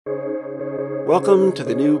Welcome to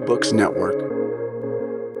the New Books Network.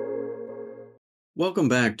 Welcome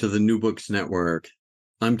back to the New Books Network.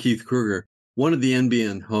 I'm Keith Kruger, one of the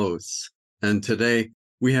NBN hosts, and today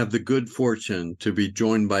we have the good fortune to be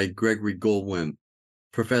joined by Gregory Goalwin,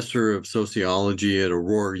 professor of sociology at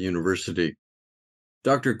Aurora University.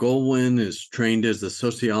 Dr. Goalwin is trained as a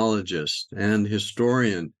sociologist and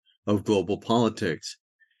historian of global politics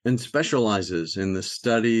and specializes in the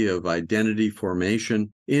study of identity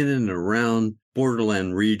formation in and around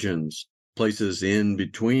borderland regions, places in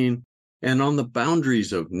between, and on the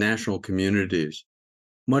boundaries of national communities.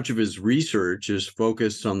 Much of his research is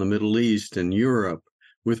focused on the Middle East and Europe,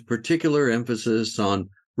 with particular emphasis on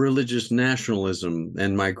religious nationalism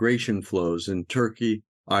and migration flows in Turkey,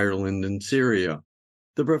 Ireland, and Syria.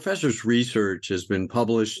 The professor's research has been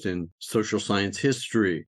published in Social Science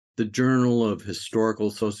History, the Journal of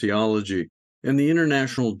Historical Sociology, and the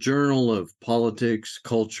International Journal of Politics,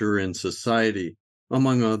 Culture, and Society,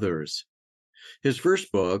 among others. His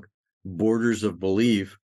first book, Borders of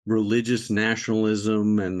Belief, Religious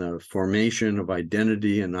Nationalism and the Formation of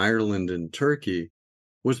Identity in Ireland and Turkey,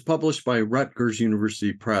 was published by Rutgers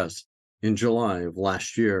University Press in July of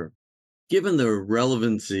last year. Given the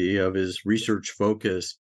relevancy of his research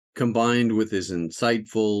focus, combined with his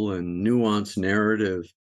insightful and nuanced narrative,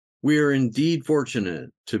 we are indeed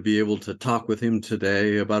fortunate to be able to talk with him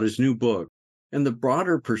today about his new book and the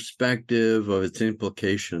broader perspective of its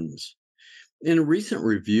implications. In a recent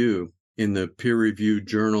review in the peer-reviewed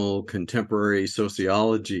journal Contemporary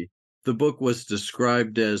Sociology, the book was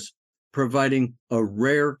described as providing a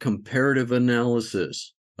rare comparative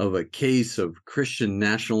analysis of a case of Christian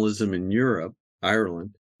nationalism in Europe,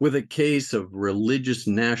 Ireland, with a case of religious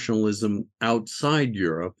nationalism outside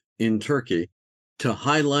Europe, in Turkey, to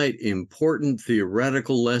highlight important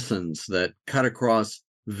theoretical lessons that cut across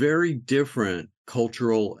very different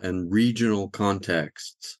cultural and regional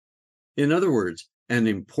contexts. In other words, an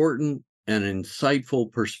important and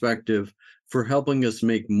insightful perspective for helping us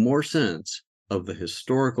make more sense of the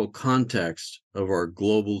historical context of our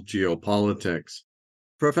global geopolitics.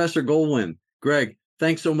 Professor Goalwin, Greg,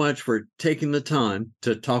 thanks so much for taking the time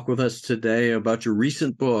to talk with us today about your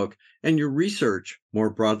recent book and your research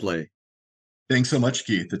more broadly. Thanks so much,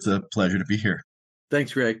 Keith. It's a pleasure to be here.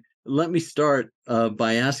 Thanks, Greg. Let me start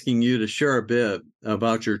by asking you to share a bit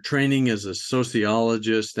about your training as a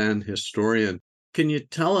sociologist and historian. Can you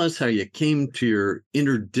tell us how you came to your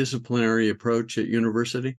interdisciplinary approach at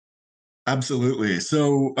university? Absolutely.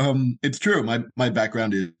 So it's true. My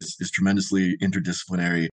background is tremendously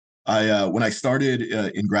interdisciplinary. When I started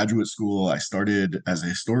in graduate school, I started as a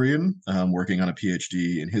historian, working on a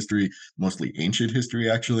PhD in history, mostly ancient history,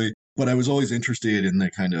 actually. But I was always interested in the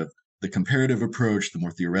kind of the comparative approach, the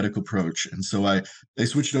more theoretical approach. And so I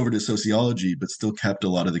switched over to sociology, but still kept a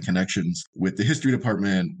lot of the connections with the history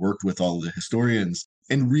department, worked with all of the historians,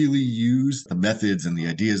 and really used the methods and the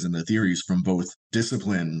ideas and the theories from both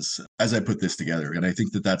disciplines as I put this together. And I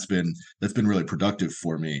think that that's been really productive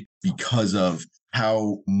for me because of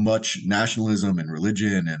how much nationalism and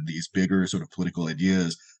religion and these bigger sort of political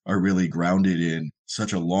ideas are really grounded in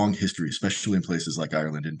such a long history, especially in places like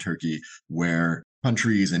Ireland and Turkey, where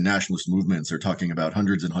countries and nationalist movements are talking about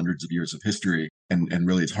hundreds and hundreds of years of history. And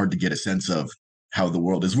really, it's hard to get a sense of how the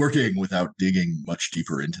world is working without digging much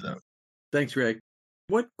deeper into that. Thanks, Greg.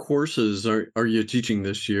 What courses are you teaching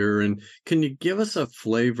this year? And can you give us a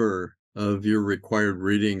flavor of your required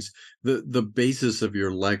readings, the basis of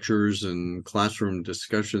your lectures and classroom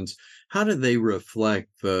discussions? How do they reflect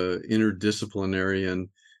the interdisciplinary and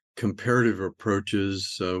comparative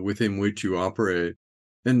approaches within which you operate?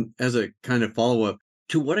 And as a kind of follow-up,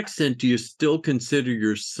 to what extent do you still consider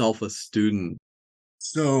yourself a student?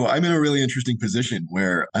 So I'm in a really interesting position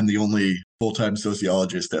where I'm the only full-time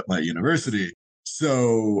sociologist at my university.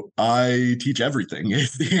 So I teach everything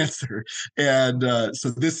is the answer. And so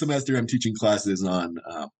this semester I'm teaching classes on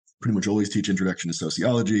pretty much always teach introduction to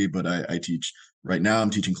sociology, but I teach right now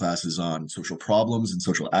I'm teaching classes on social problems and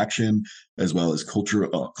social action, as well as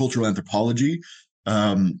cultural anthropology.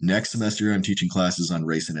 Next semester I'm teaching classes on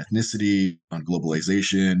race and ethnicity, on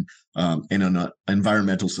globalization, and on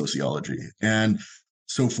environmental sociology. And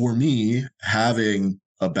so for me, having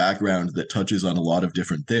a background that touches on a lot of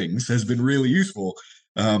different things has been really useful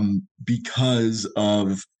because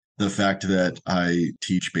of the fact that I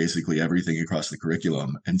teach basically everything across the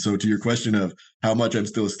curriculum. And so to your question of how much I'm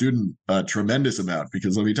still a student, a tremendous amount,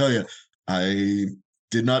 because let me tell you, I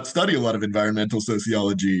did not study a lot of environmental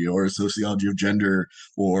sociology or sociology of gender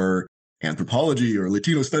or anthropology or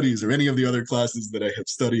Latino studies or any of the other classes that I have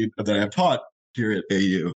studied, that I have taught here at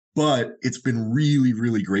AU. But it's been really,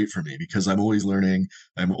 really great for me because I'm always learning.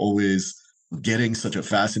 I'm always getting such a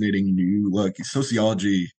fascinating new look.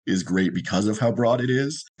 Sociology is great because of how broad it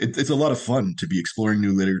is. It's a lot of fun to be exploring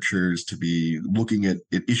new literatures, to be looking at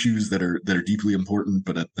issues that are deeply important,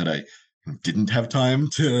 but that I didn't have time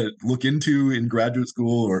to look into in graduate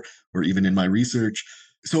school or even in my research.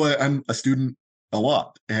 So I'm a student a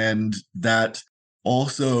lot, and that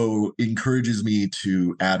also encourages me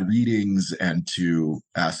to add readings and to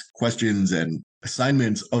ask questions and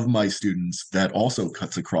assignments of my students that also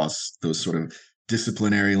cuts across those sort of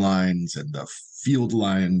disciplinary lines and the field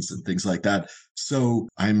lines and things like that. So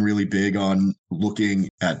I'm really big on looking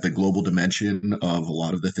at the global dimension of a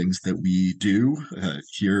lot of the things that we do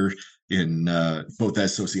here in both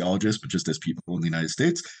as sociologists, but just as people in the United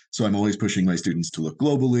States. So I'm always pushing my students to look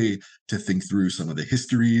globally, to think through some of the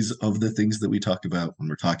histories of the things that we talk about when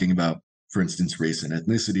we're talking about, for instance, race and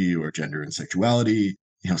ethnicity or gender and sexuality.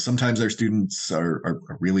 Sometimes our students are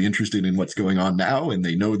really interested in what's going on now, and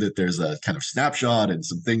they know that there's a kind of snapshot and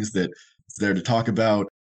some things that it's there to talk about.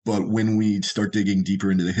 But when we start digging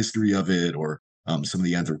deeper into the history of it or some of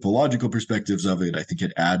the anthropological perspectives of it, I think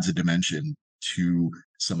it adds a dimension to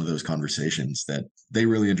some of those conversations that they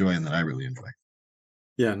really enjoy and that I really enjoy.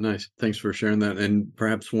 Yeah, nice. Thanks for sharing that. And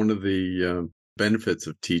perhaps one of the benefits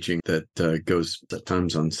of teaching that goes at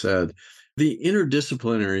times unsaid, the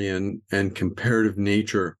interdisciplinary and comparative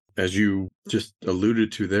nature, as you just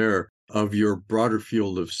alluded to there, of your broader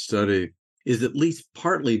field of study is at least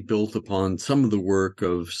partly built upon some of the work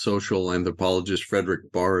of social anthropologist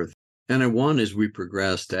Frederick Barth. And I want, as we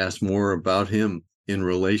progress, to ask more about him in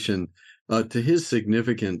relation to his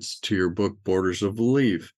significance to your book, Borders of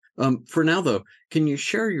Belief. For now, though, can you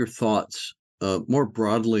share your thoughts more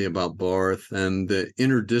broadly about Barth and the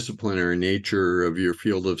interdisciplinary nature of your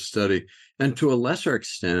field of study, and to a lesser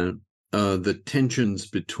extent, the tensions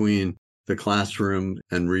between the classroom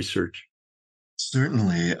and research?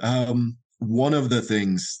 Certainly. One of the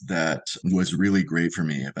things that was really great for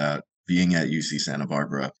me about being at UC Santa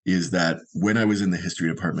Barbara is that when I was in the history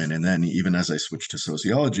department, and then even as I switched to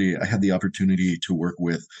sociology, I had the opportunity to work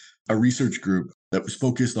with a research group that was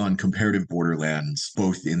focused on comparative borderlands,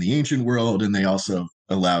 both in the ancient world, and they also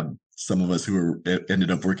allowed some of us ended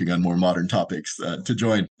up working on more modern topics to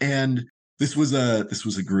join. And this was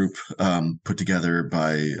a group put together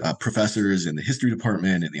by professors in the history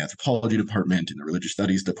department, in the anthropology department, in the religious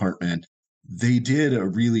studies department. They did a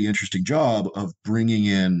really interesting job of bringing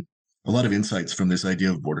in a lot of insights from this idea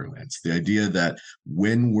of borderlands, the idea that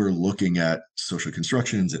when we're looking at social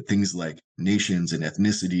constructions, at things like nations and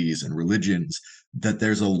ethnicities and religions, that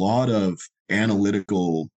there's a lot of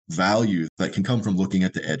analytical value that can come from looking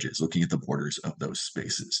at the edges, looking at the borders of those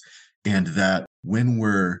spaces. And that when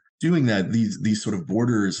we're doing that, these sort of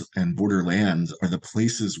borders and borderlands are the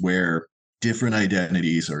places where different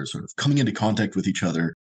identities are sort of coming into contact with each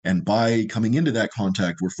other. And by coming into that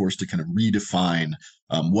contact, we're forced to kind of redefine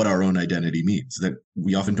what our own identity means. That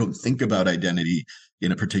we often don't think about identity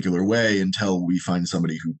in a particular way until we find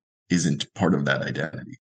somebody who isn't part of that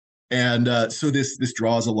identity. And so this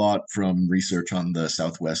draws a lot from research on the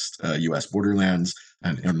Southwest U.S. borderlands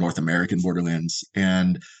and North American borderlands.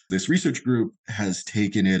 And this research group has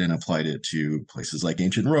taken it and applied it to places like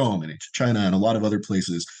ancient Rome and ancient China and a lot of other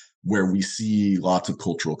places where we see lots of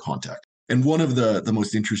cultural contact. And one of the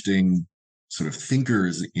most interesting sort of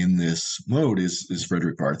thinkers in this mode is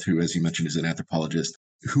Frederick Barth, who, as you mentioned, is an anthropologist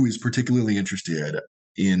who is particularly interested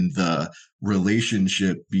in the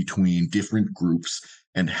relationship between different groups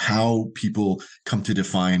and how people come to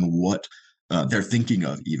define what they're thinking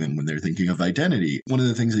of, even when they're thinking of identity. One of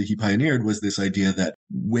the things that he pioneered was this idea that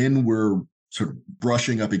when we're sort of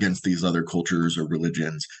brushing up against these other cultures or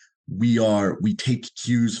religions, we take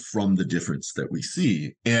cues from the difference that we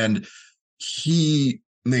see. And he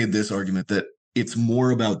made this argument that it's more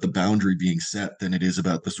about the boundary being set than it is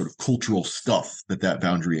about the sort of cultural stuff that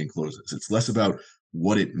boundary encloses. It's less about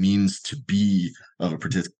what it means to be of a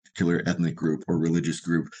particular ethnic group or religious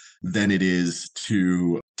group than it is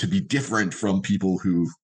to be different from people who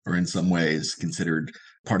are in some ways considered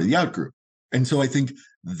part of the outgroup. And so I think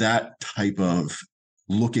that type of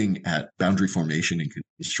looking at boundary formation and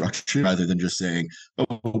construction rather than just saying,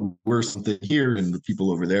 oh, we're something here and the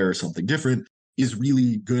people over there are something different is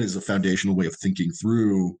really good as a foundational way of thinking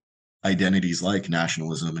through identities like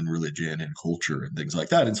nationalism and religion and culture and things like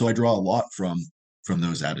that. And so I draw a lot from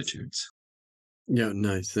those attitudes. Yeah,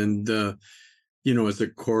 nice. And, as a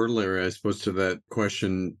corollary, I suppose, to that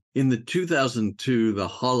question, in the 2002, the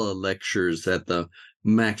Halle Lectures at the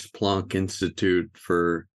Max Planck Institute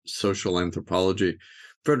for Social Anthropology,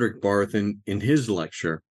 Frederick Barth, in his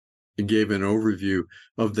lecture, gave an overview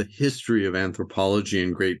of the history of anthropology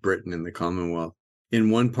in Great Britain and the Commonwealth. In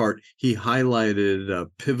one part, he highlighted a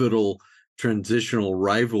pivotal transitional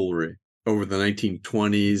rivalry over the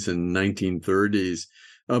 1920s and 1930s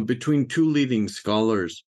between two leading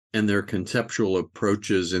scholars and their conceptual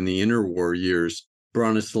approaches in the interwar years,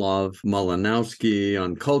 Bronislaw Malinowski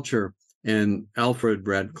on culture and Alfred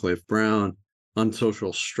Radcliffe Brown on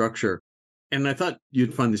social structure. And I thought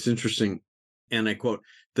you'd find this interesting, and I quote,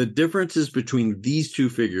 "The differences between these two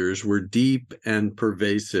figures were deep and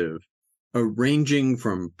pervasive, ranging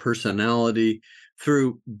from personality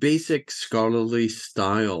through basic scholarly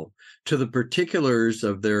style to the particulars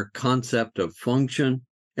of their concept of function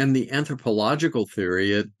and the anthropological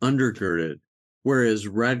theory it undergirded, whereas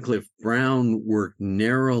Radcliffe Brown worked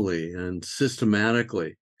narrowly and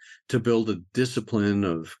systematically to build a discipline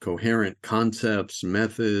of coherent concepts,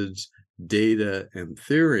 methods, data, and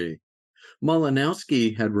theory.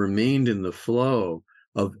 Malinowski had remained in the flow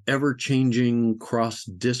of ever-changing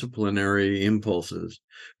cross-disciplinary impulses,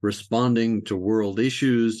 responding to world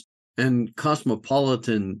issues and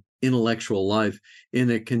cosmopolitan intellectual life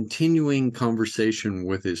in a continuing conversation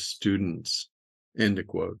with his students." End of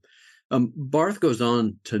quote. Barth goes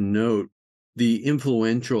on to note the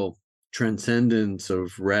influential transcendence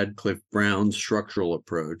of Radcliffe Brown's structural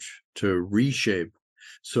approach to reshape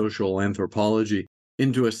social anthropology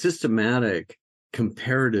into a systematic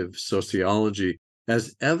comparative sociology,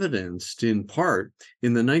 as evidenced in part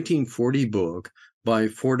in the 1940 book by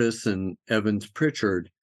Fortas and Evans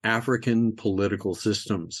Pritchard, African Political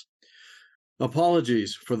Systems.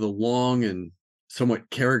 Apologies for the long and somewhat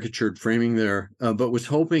caricatured framing there, but was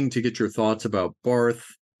hoping to get your thoughts about Barth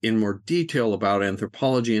in more detail about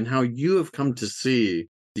anthropology and how you have come to see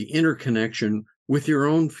the interconnection with your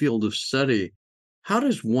own field of study. How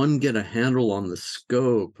does one get a handle on the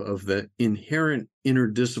scope of the inherent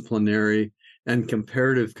interdisciplinary and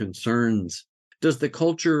comparative concerns? Does the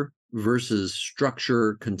culture versus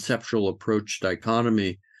structure conceptual approach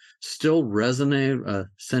dichotomy still resonate a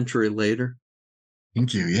century later?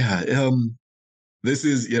 Thank you. Yeah. This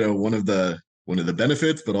is, one of the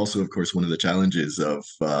benefits, but also, of course, one of the challenges of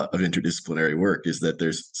interdisciplinary work is that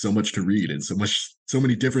there's so much to read and so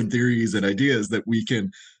many different theories and ideas that we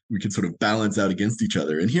can sort of balance out against each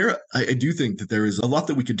other. And here, I do think that there is a lot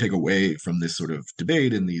that we can take away from this sort of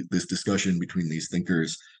debate and this discussion between these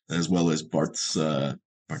thinkers, as well as Barth's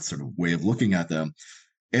sort of way of looking at them.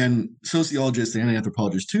 And sociologists and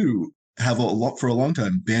anthropologists too have for a long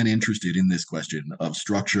time been interested in this question of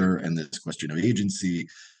structure and this question of agency.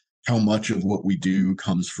 How much of what we do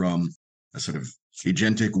comes from a sort of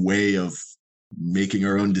agentic way of making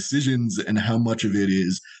our own decisions, and how much of it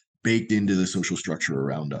is baked into the social structure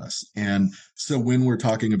around us. And so when we're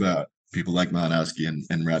talking about people like Malinowski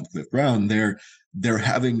and Radcliffe Brown, they're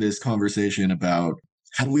having this conversation about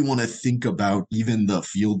how do we want to think about even the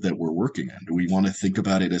field that we're working in? Do we want to think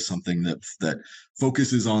about it as something that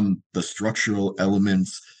focuses on the structural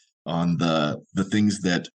elements, on the things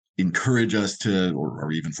that encourage us to,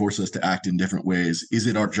 or even force us to act in different ways? Is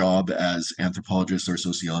it our job as anthropologists or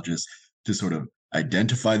sociologists to sort of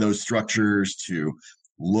identify those structures, to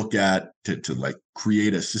look at, to like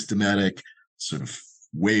create a systematic sort of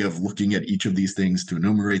way of looking at each of these things, to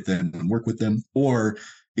enumerate them and work with them? Or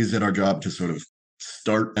is it our job to sort of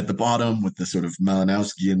start at the bottom with the sort of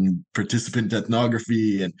Malinowskian participant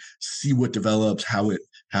ethnography and see what develops,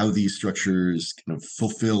 how these structures kind of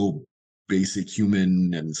fulfill basic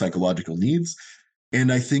human and psychological needs?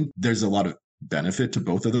 And I think there's a lot of benefit to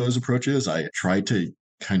both of those approaches. I try to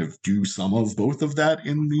kind of do some of both of that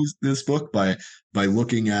in this book by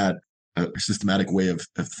looking at a systematic way of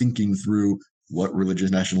thinking through what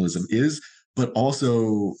religious nationalism is, but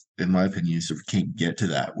also, in my opinion, you sort of can't get to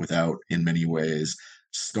that without, in many ways,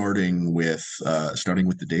 starting with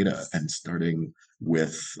the data and starting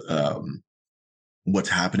with what's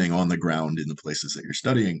happening on the ground in the places that you're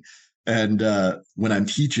studying. And when I'm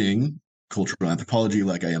teaching cultural anthropology,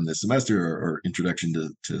 like I am this semester, or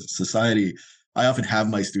introduction to society, I often have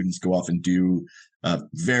my students go off and do a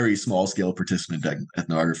very small scale participant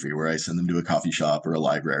ethnography, where I send them to a coffee shop or a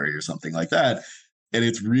library or something like that. And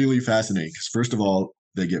it's really fascinating because, first of all,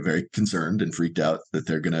 they get very concerned and freaked out that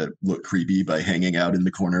they're going to look creepy by hanging out in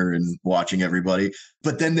the corner and watching everybody.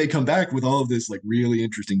 But then they come back with all of this like really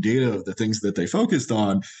interesting data of the things that they focused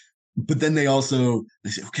on. But then they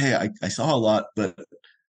say, okay, I saw a lot, but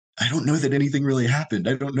I don't know that anything really happened.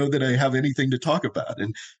 I don't know that I have anything to talk about.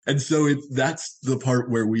 And so that's the part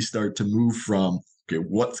where we start to move from, okay,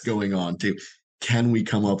 what's going on, to can we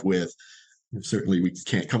come up with, certainly we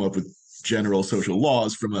can't come up with general social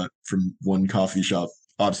laws from one coffee shop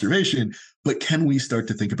observation, but can we start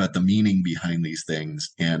to think about the meaning behind these things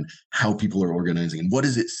and how people are organizing? And what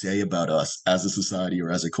does it say about us as a society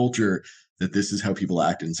or as a culture that this is how people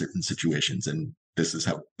act in certain situations and this is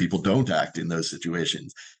how people don't act in those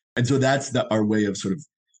situations? And so that's our way of sort of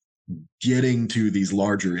getting to these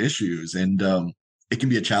larger issues. And it can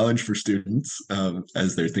be a challenge for students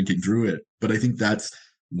as they're thinking through it. But I think that's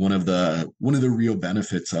one of the real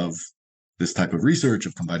benefits of this type of research,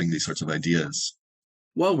 of combining these sorts of ideas.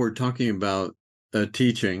 While we're talking about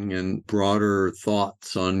teaching and broader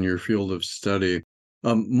thoughts on your field of study,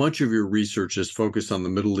 much of your research is focused on the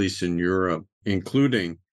Middle East and Europe,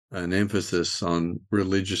 including an emphasis on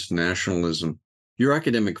religious nationalism. Your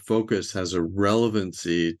academic focus has a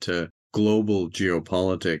relevancy to global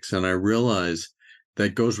geopolitics, and I realize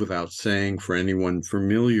that goes without saying for anyone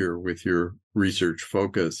familiar with your research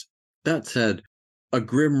focus. That said, a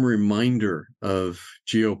grim reminder of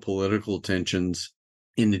geopolitical tensions,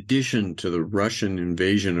 in addition to the Russian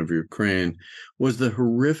invasion of Ukraine, was the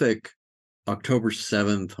horrific October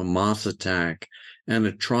 7th Hamas attack and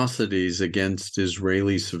atrocities against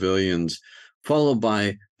Israeli civilians, followed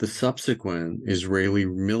by the subsequent Israeli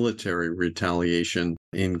military retaliation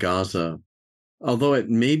in Gaza. Although it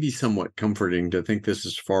may be somewhat comforting to think this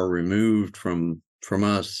is far removed from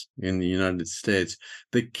us in the United States,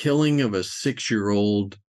 the killing of a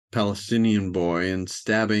 6-year-old Palestinian boy and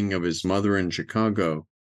stabbing of his mother in Chicago,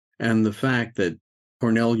 and the fact that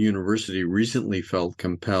Cornell University recently felt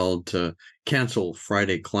compelled to cancel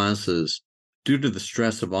Friday classes due to the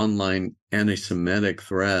stress of online anti-Semitic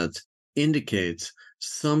threats indicates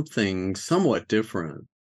something somewhat different.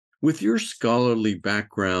 With your scholarly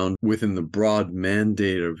background within the broad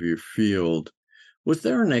mandate of your field, was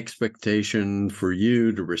there an expectation for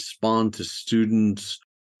you to respond to students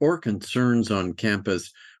or concerns on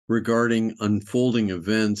campus regarding unfolding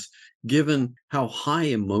events, given how high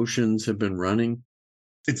emotions have been running?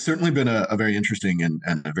 It's certainly been a very interesting and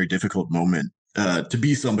a very difficult moment to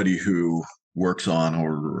be somebody who works on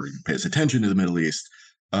or pays attention to the Middle East.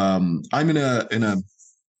 I'm in a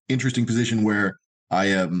interesting position where I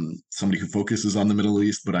am somebody who focuses on the Middle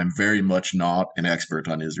East, but I'm very much not an expert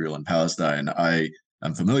on Israel and Palestine.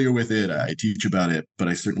 I'm familiar with it. I teach about it, but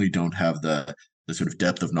I certainly don't have the sort of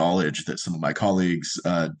depth of knowledge that some of my colleagues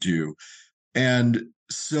do. And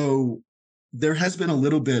so there has been a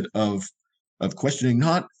little bit of questioning,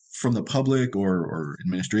 not from the public or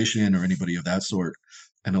administration or anybody of that sort,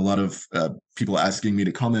 and a lot of people asking me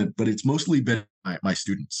to comment, but it's mostly been my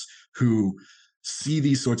students who see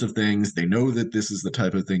these sorts of things. They know that this is the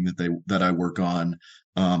type of thing that I work on,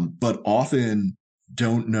 but often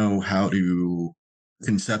don't know how to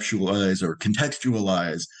conceptualize or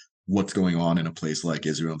contextualize what's going on in a place like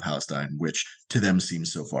Israel and Palestine, which to them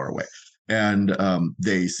seems so far away. And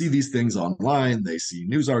they see these things online, they see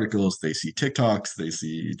news articles, they see TikToks, they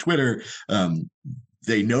see Twitter.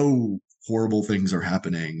 They know horrible things are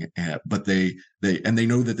happening, but they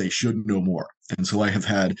know that they should know more. And so I have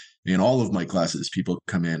had in all of my classes people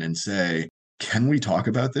come in and say, "Can we talk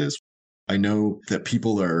about this? I know that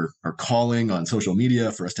people are calling on social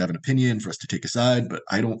media for us to have an opinion, for us to take a side, but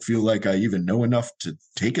I don't feel like I even know enough to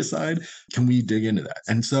take a side. Can we dig into that?"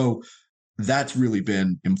 And so that's really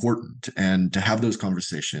been important, and to have those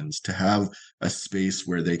conversations, to have a space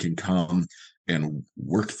where they can come and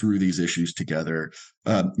work through these issues together.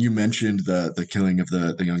 You mentioned the killing of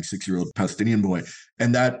the young 6-year-old Palestinian boy,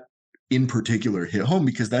 and that in particular hit home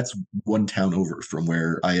because that's one town over from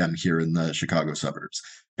where I am here in the Chicago suburbs.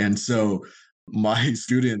 And so my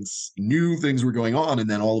students knew things were going on, and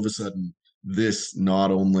then all of a sudden this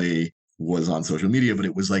not only was on social media, but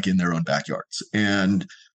it was like in their own backyards. And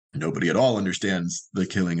nobody at all understands the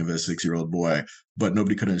killing of a 6-year-old boy, but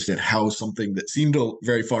nobody could understand how something that seemed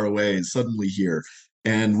very far away is suddenly here.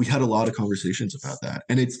 And we had a lot of conversations about that.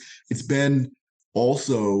 And it's been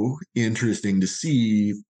also interesting to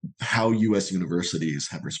see how U.S. universities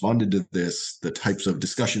have responded to this, the types of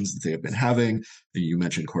discussions that they have been having. You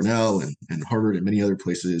mentioned Cornell and Harvard and many other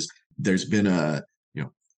places. There's been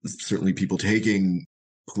certainly people taking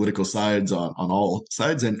political sides on all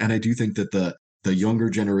sides. And I do think that the younger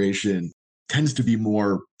generation tends to be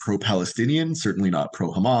more pro-Palestinian, certainly not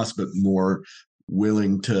pro-Hamas, but more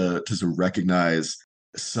willing to sort of recognize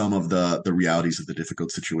some of the realities of the difficult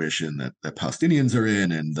situation that Palestinians are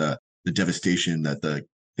in and the devastation that the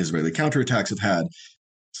Israeli counterattacks have had.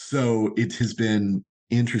 So it has been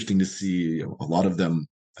interesting to see a lot of them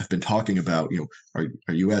have been talking about,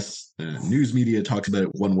 our U.S. news media talks about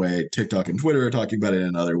it one way, TikTok and Twitter are talking about it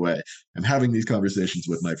another way. I'm having these conversations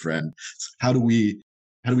with my friend. How do we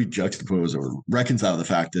juxtapose or reconcile the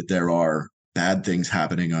fact that there are bad things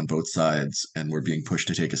happening on both sides, and we're being pushed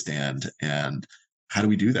to take a stand. And how do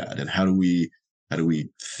we do that? And how do we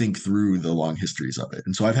think through the long histories of it?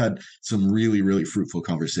 And so I've had some really, really fruitful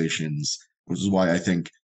conversations, which is why I think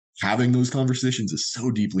having those conversations is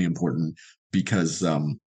so deeply important, because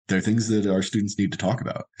there are things that our students need to talk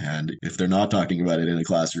about. And if they're not talking about it in a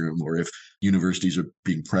classroom, or if universities are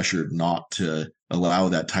being pressured not to allow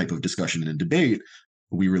that type of discussion and debate,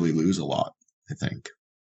 we really lose a lot, I think.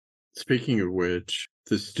 Speaking of which,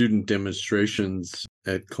 the student demonstrations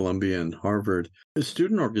at Columbia and Harvard, the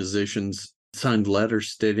student organizations signed letters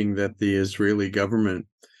stating that the Israeli government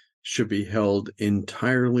should be held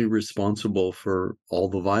entirely responsible for all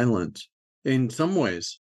the violence. In some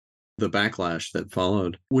ways, the backlash that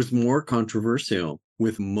followed was more controversial,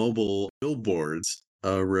 with mobile billboards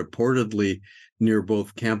reportedly near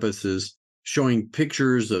both campuses showing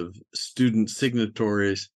pictures of student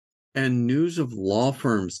signatories and news of law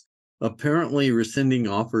firms apparently rescinding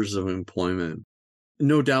offers of employment.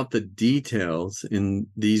 No doubt the details in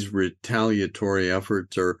these retaliatory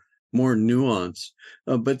efforts are more nuanced,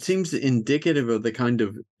 but seems indicative of the kind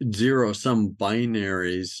of zero-sum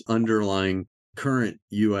binaries underlying current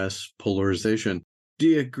U.S. polarization. Do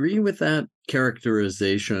you agree with that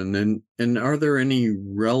characterization? And are there any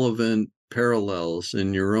relevant parallels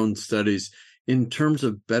in your own studies in terms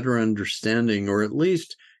of better understanding, or at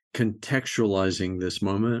least contextualizing this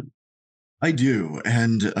moment? I do.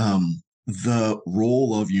 And the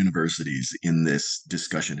role of universities in this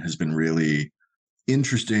discussion has been really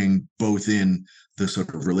interesting, both in the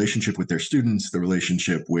sort of relationship with their students, the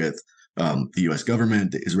relationship with the U.S.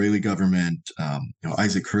 government, the Israeli government.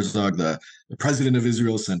 Isaac Herzog, the president of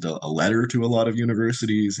Israel, sent a letter to a lot of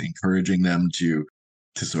universities encouraging them to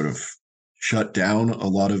sort of shut down a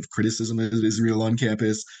lot of criticism of Israel on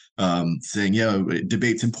campus, saying, yeah,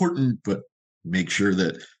 debate's important, but make sure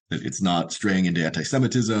that it's not straying into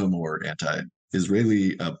anti-Semitism or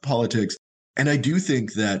anti-Israeli politics. And I do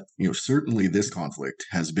think that, certainly this conflict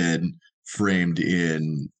has been framed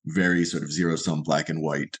in very sort of zero-sum black and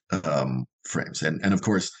white frames. And of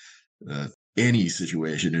course, any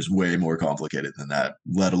situation is way more complicated than that,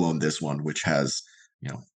 let alone this one, which has,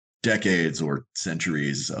 decades or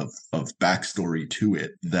centuries of backstory to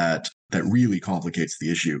it that really complicates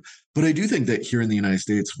the issue. But I do think that here in the United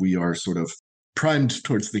States, we are sort of primed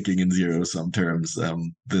towards thinking in zero-sum terms,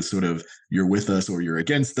 the sort of you're with us or you're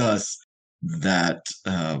against us, that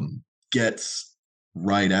gets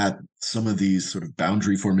right at some of these sort of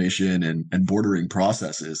boundary formation and bordering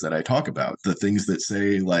processes that I talk about, the things that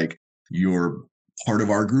say, like, you're part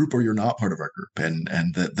of our group or you're not part of our group,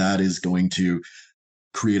 and that is going to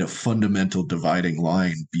create a fundamental dividing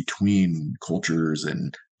line between cultures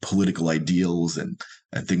and political ideals and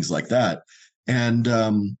things like that. And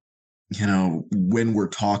when we're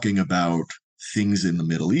talking about things in the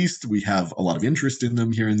Middle East, we have a lot of interest in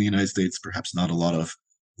them here in the United States, perhaps not a lot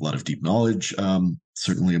of deep knowledge,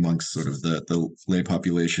 certainly amongst sort of the lay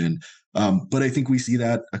population. But I think we see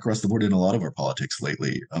that across the board in a lot of our politics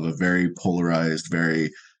lately, of a very polarized,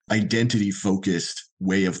 very identity focused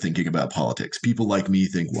way of thinking about politics. People like me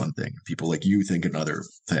think one thing, people like you think another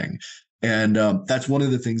thing. And that's one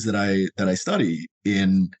of the things that I study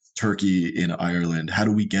in Turkey, in Ireland. How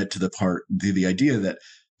do we get to the idea that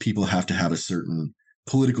people have to have a certain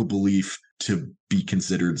political belief to be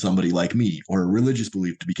considered somebody like me, or a religious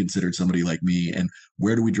belief to be considered somebody like me? And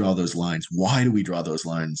where do we draw those lines? Why do we draw those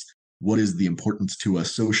lines? What is the importance to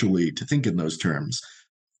us socially to think in those terms?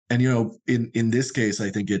 And in this case, I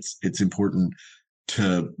think it's important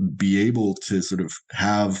to be able to sort of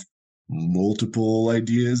have multiple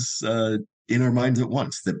ideas in our minds at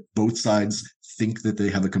once, that both sides think that they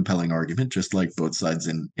have a compelling argument, just like both sides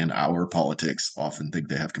in our politics often think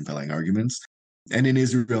they have compelling arguments. And in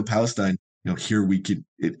Israel Palestine, here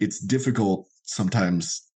it's difficult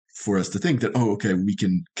sometimes for us to think that, oh, okay, we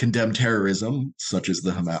can condemn terrorism, such as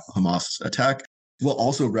the Hamas attack, while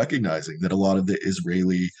also recognizing that a lot of the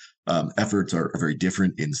Israeli efforts are very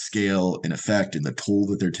different in scale, in effect, in the toll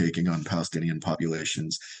that they're taking on Palestinian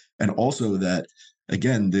populations. And also that,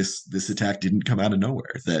 again, this attack didn't come out of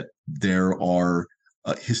nowhere, that there are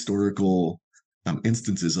historical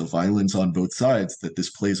instances of violence on both sides that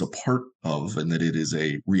this plays a part of, and that it is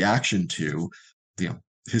a reaction to.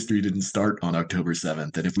 History didn't start on October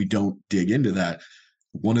 7th. And if we don't dig into that,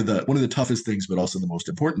 one of the toughest things, but also the most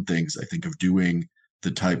important things, I think, of doing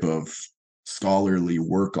the type of scholarly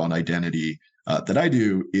work on identity that I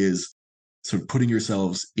do, is sort of putting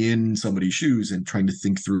yourselves in somebody's shoes and trying to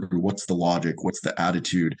think through what's the logic, what's the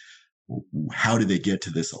attitude, how did they get to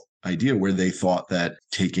this idea where they thought that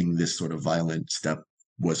taking this sort of violent step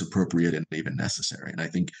was appropriate and even necessary. And I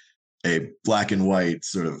think a black and white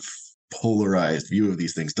sort of polarized view of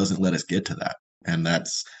these things doesn't let us get to that. And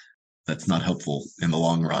that's not helpful in the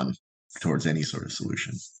long run towards any sort of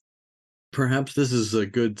solution. Perhaps this is a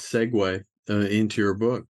good segue into your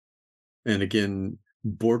book. And again,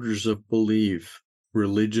 Borders of Belief,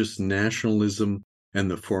 Religious Nationalism and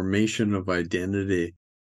the Formation of Identity,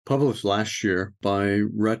 published last year by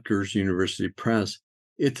Rutgers University Press.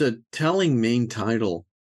 It's a telling main title,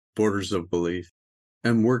 Borders of Belief,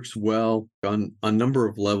 and works well on a number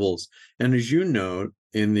of levels. And as you note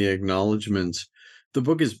in the acknowledgments, the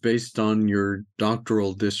book is based on your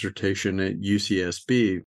doctoral dissertation at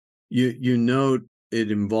UCSB. You note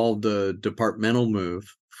it involved a departmental move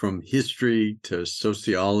from history to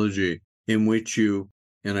sociology, in which you,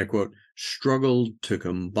 and I quote, struggled to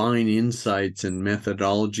combine insights and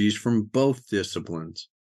methodologies from both disciplines.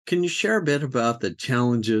 Can you share a bit about the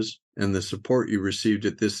challenges and the support you received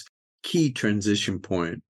at this key transition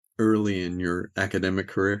point early in your academic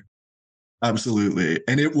career? Absolutely.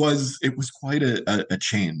 And it was quite a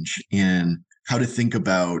change in how to think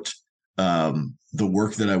about the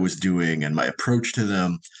work that I was doing and my approach to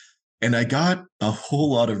them. And I got a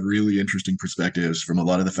whole lot of really interesting perspectives from a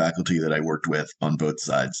lot of the faculty that I worked with on both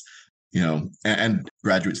sides, and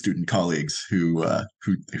graduate student colleagues who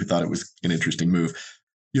thought it was an interesting move.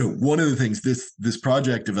 One of the things this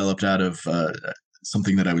project developed out of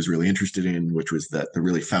something that I was really interested in, which was that the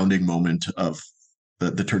really founding moment of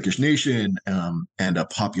the Turkish nation, and a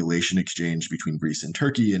population exchange between Greece and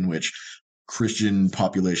Turkey, in which Christian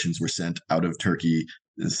populations were sent out of Turkey,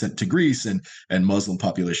 sent to Greece, and Muslim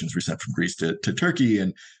populations were sent from Greece to Turkey,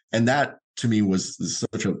 and that to me was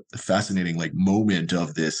such a fascinating moment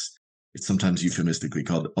of this. It's sometimes euphemistically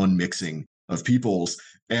called unmixing of peoples.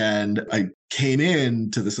 And I came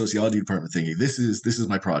in to the sociology department thinking, this is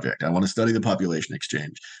my project. I want to study the population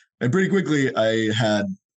exchange. And pretty quickly, I had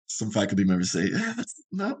some faculty members say, that's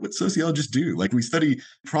not what sociologists do. We study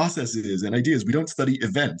processes and ideas. We don't study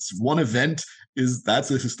events. One event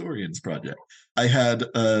that's a historian's project. I had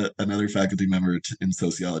another faculty member in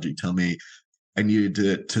sociology tell me I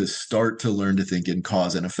needed to start to learn to think in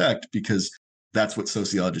cause and effect, because that's what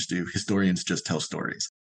sociologists do. Historians just tell stories.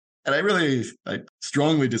 And I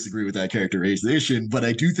strongly disagree with that characterization, but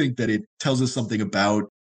I do think that it tells us something about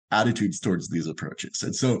attitudes towards these approaches.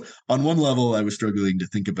 And so on one level, I was struggling to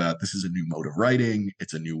think about, this is a new mode of writing.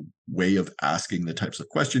 It's a new way of asking the types of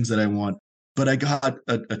questions that I want. But I got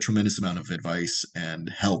a tremendous amount of advice and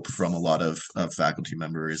help from a lot of faculty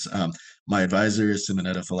members. My advisor is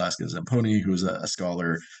Simonetta Velasquez-Zamponi, who's a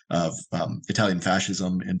scholar of Italian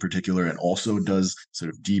fascism in particular, and also does sort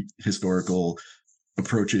of deep historical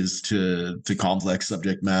approaches to complex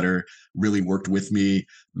subject matter, really worked with me.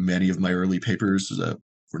 Many of my early papers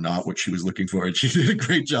were not what she was looking for, and she did a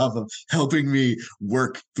great job of helping me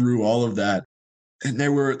work through all of that. And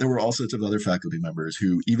there were all sorts of other faculty members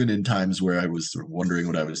who, even in times where I was sort of wondering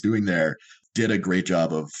what I was doing there, did a great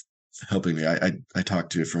job of helping me. I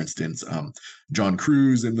talked to, for instance, John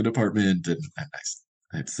Cruz in the department, and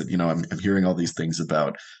I said, I'm hearing all these things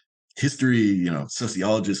about history.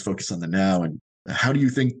 Sociologists focus on the now, and how do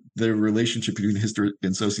you think the relationship between history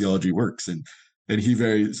and sociology works? And he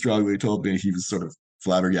very strongly told me he was sort of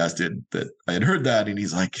flabbergasted that I had heard that, and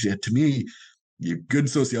he's like, to me, good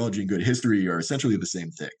sociology and good history are essentially the same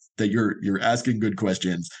thing. That you're asking good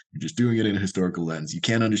questions, you're just doing it in a historical lens. You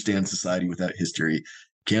can't understand society without history. You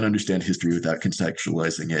can't understand history without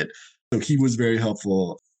contextualizing it. So he was very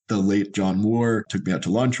helpful. The late John Moore took me out to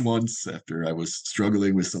lunch once after I was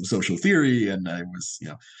struggling with some social theory, and I was,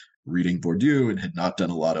 reading Bourdieu and had not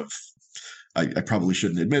done a lot of. I probably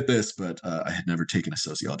shouldn't admit this, but I had never taken a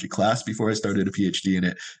sociology class before I started a PhD in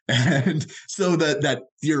it. And so that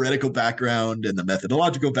theoretical background and the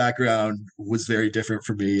methodological background was very different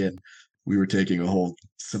for me. And we were taking a whole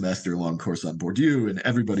semester-long course on Bourdieu, and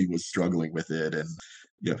everybody was struggling with it. And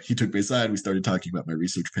he took me aside. We started talking about my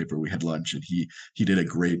research paper. We had lunch, and he did a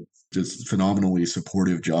great, just phenomenally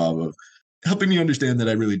supportive job of helping me understand that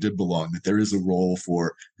I really did belong, that there is a role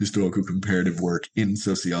for historical comparative work in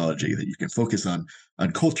sociology, that you can focus on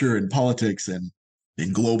culture and politics and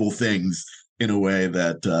in global things in a way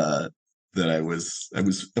that I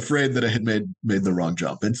was afraid that I had made the wrong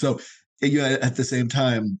jump. And so at the same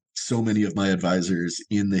time, so many of my advisors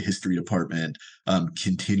in the history department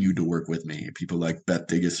continued to work with me. People like Beth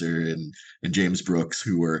Digesser and James Brooks,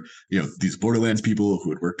 who were these Borderlands people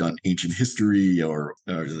who had worked on ancient history or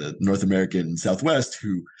the North American Southwest,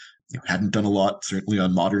 who hadn't done a lot, certainly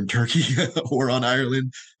on modern Turkey or on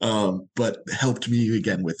Ireland, but helped me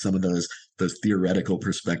again with some of those theoretical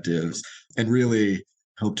perspectives, and really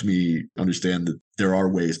helped me understand that there are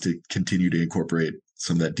ways to continue to incorporate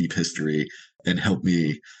some of that deep history and helped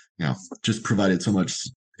me, just provided so much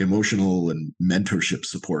emotional and mentorship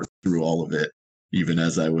support through all of it, even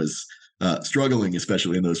as I was struggling,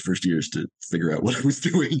 especially in those first years, to figure out what I was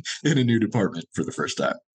doing in a new department for the first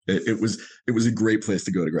time. It was a great place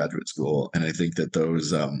to go to graduate school, and I think that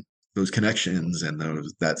those connections and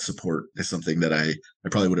that support is something that I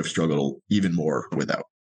probably would have struggled even more without.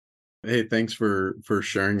 Hey, thanks for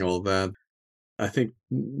sharing all that. I think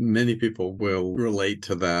many people will relate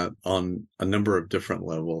to that on a number of different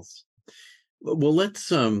levels. Well, let's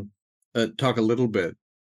talk a little bit,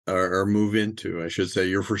 or move into, I should say,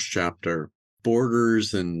 your first chapter,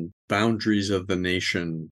 Borders and Boundaries of the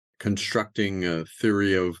Nation, Constructing a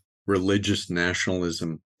Theory of Religious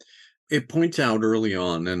Nationalism. It points out early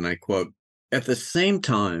on, and I quote, "At the same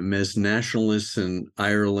time as nationalists in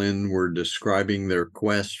Ireland were describing their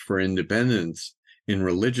quest for independence in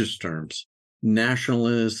religious terms,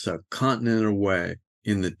 nationalists a continent away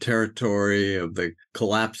in the territory of the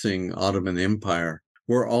collapsing Ottoman Empire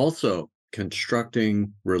were also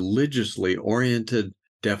constructing religiously oriented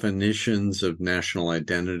definitions of national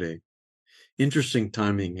identity." Interesting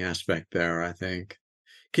timing aspect there, I think.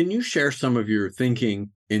 Can you share some of your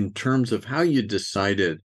thinking in terms of how you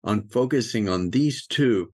decided on focusing on these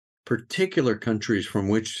two particular countries from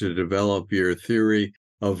which to develop your theory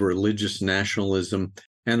of religious nationalism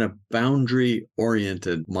and a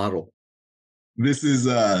boundary-oriented model? This is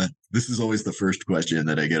always the first question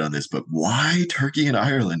that I get on this, but why Turkey and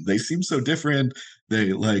Ireland? They seem so different.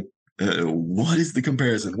 They what is the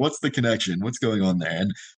comparison? What's the connection? What's going on there?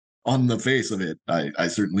 And on the face of it, I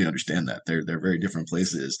certainly understand that they're very different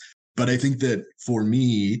places. But I think that for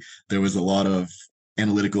me, there was a lot of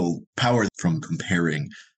analytical power from comparing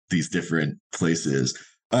these different places.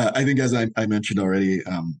 I think, as I mentioned already,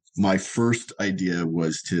 my first idea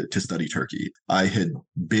was to study Turkey. I had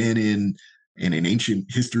been in an ancient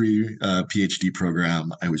history PhD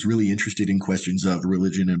program. I was really interested in questions of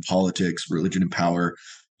religion and politics, religion and power,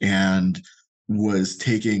 and was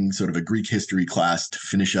taking sort of a Greek history class to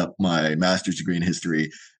finish up my master's degree in history.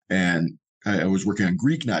 And I was working on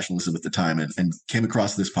Greek nationalism at the time, and came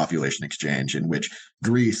across this population exchange in which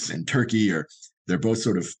Greece and Turkey they're both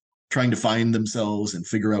sort of trying to find themselves and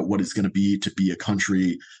figure out what it's going to be a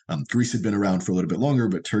country. Greece had been around for a little bit longer,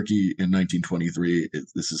 but Turkey in 1923,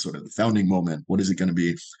 this is sort of the founding moment. What is it going to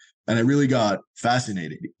be? And I really got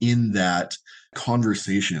fascinated in that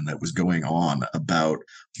conversation that was going on about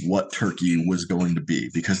what Turkey was going to be,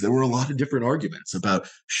 because there were a lot of different arguments about,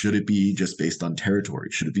 should it be just based on territory?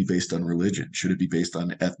 Should it be based on religion? Should it be based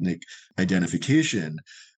on ethnic identification?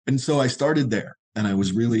 And so I started there, and I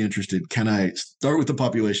was really interested. Can I start with the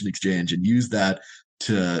population exchange and use that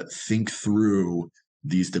to think through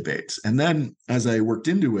these debates? And then as I worked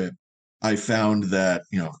into it, I found that,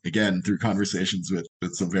 again, through conversations with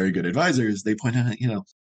some very good advisors, they point out,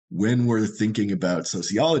 when we're thinking about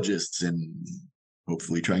sociologists and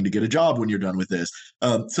hopefully trying to get a job when you're done with this,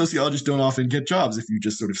 sociologists don't often get jobs if you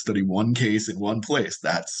just sort of study one case in one place.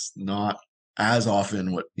 That's not as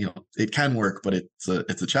often it can work, but it's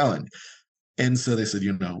a challenge. And so they said,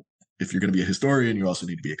 if you're going to be a historian, you also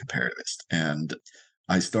need to be a comparativist. And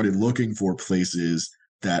I started looking for places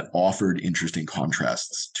that offered interesting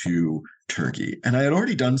contrasts to Turkey. And I had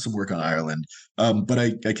already done some work on Ireland, but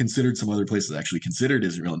I considered some other places. I actually considered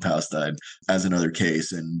Israel and Palestine as another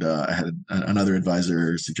case. And I had another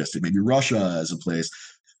advisor suggested maybe Russia as a place.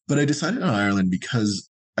 But I decided on Ireland because,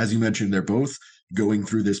 as you mentioned, they're both going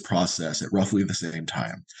through this process at roughly the same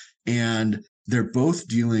time. And they're both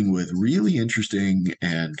dealing with really interesting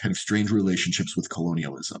and kind of strange relationships with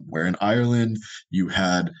colonialism, where in Ireland, you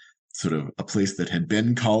had sort of a place that had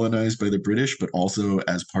been colonized by the British, but also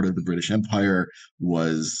as part of the British Empire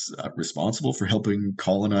was responsible for helping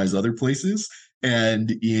colonize other places.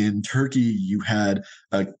 And in Turkey, you had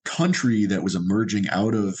a country that was emerging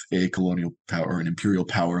out of a colonial power or an imperial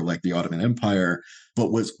power like the Ottoman Empire,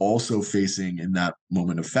 but was also facing, in that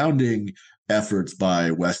moment of founding, efforts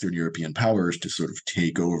by Western European powers to sort of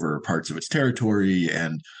take over parts of its territory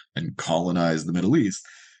and colonize the Middle East.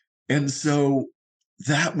 And so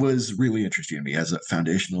that was really interesting to me as a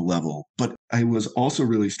foundational level. But I was also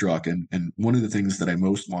really struck, and one of the things that I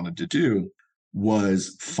most wanted to do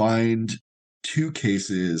was find two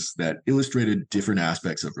cases that illustrated different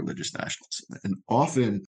aspects of religious nationalism. And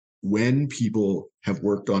often when people have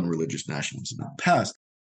worked on religious nationalism in the past,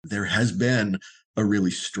 there has been a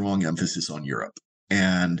really strong emphasis on Europe,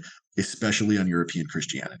 and especially on European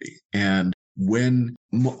Christianity. And when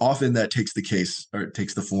often that takes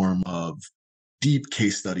the form of deep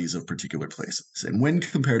case studies of particular places. And when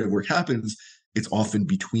comparative work happens, it's often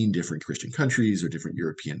between different Christian countries or different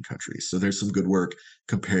European countries. So there's some good work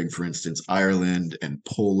comparing, for instance, Ireland and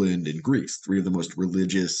Poland and Greece, three of the most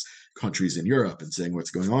religious countries in Europe, and saying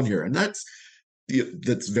what's going on here. And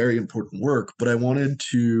that's very important work. But I wanted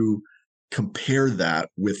to compare that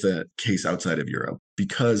with a case outside of Europe,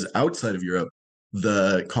 because outside of Europe,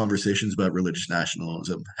 the conversations about religious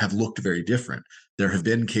nationalism have looked very different. There have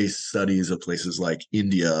been case studies of places like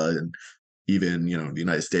India and even, the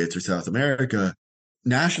United States or South America.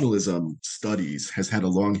 Nationalism studies has had a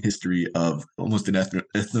long history of almost an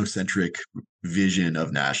ethnocentric vision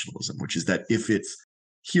of nationalism, which is that if it's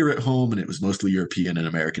here at home, and it was mostly European and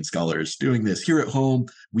American scholars doing this, here at home,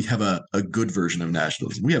 we have a good version of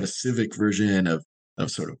nationalism. We have a civic version of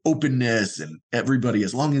sort of openness, and everybody,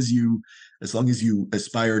 as long as you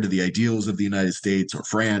aspire to the ideals of the United States or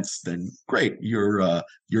France, then great, you're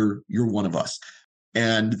one of us.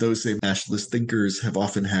 And those same nationalist thinkers have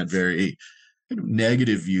often had very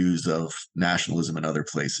negative views of nationalism in other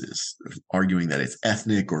places, arguing that it's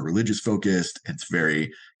ethnic or religious focused, it's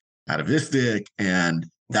very atavistic, and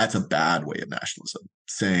that's a bad way of nationalism,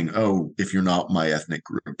 saying, oh, if you're not my ethnic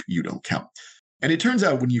group, you don't count. And it turns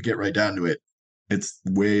out when you get right down to it, it's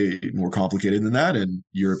way more complicated than that. And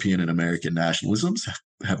European and American nationalisms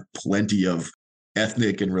have plenty of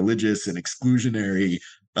ethnic and religious and exclusionary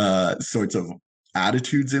sorts of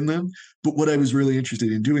attitudes in them. But what I was really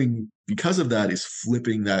interested in doing because of that is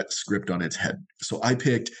flipping that script on its head. So I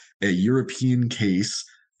picked a European case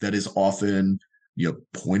that is often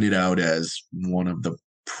pointed out as one of the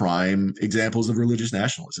prime examples of religious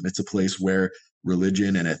nationalism. It's a place where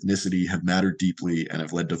religion and ethnicity have mattered deeply and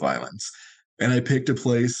have led to violence. And I picked a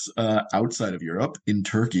place outside of Europe, in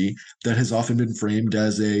Turkey, that has often been framed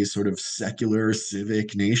as a sort of secular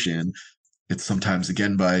civic nation. It's sometimes,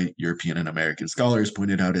 again, by European and American scholars,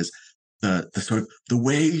 pointed out as the sort of the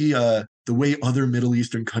way other Middle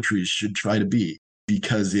Eastern countries should try to be,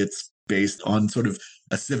 because it's based on sort of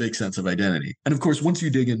a civic sense of identity. And of course, once you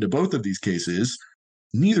dig into both of these cases,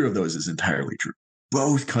 neither of those is entirely true.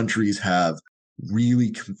 Both countries have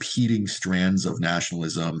really competing strands of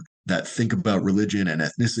nationalism that think about religion and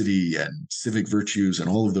ethnicity and civic virtues and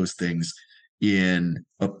all of those things in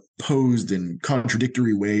opposed and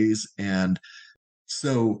contradictory ways. And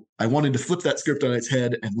so I wanted to flip that script on its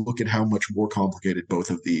head and look at how much more complicated both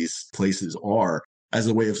of these places are, as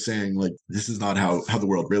a way of saying, like, this is not how the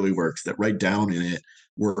world really works, that right down in it,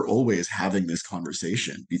 we're always having this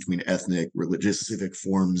conversation between ethnic, religious, civic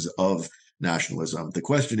forms of nationalism. The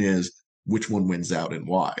question is, which one wins out and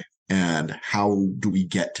why? And how do we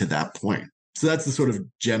get to that point? So that's the sort of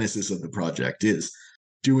genesis of the project, is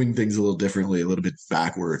doing things a little differently, a little bit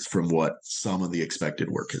backwards from what some of the expected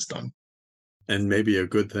work has done. And maybe a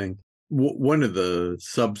good thing. One of the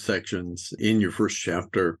subsections in your first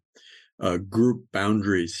chapter, group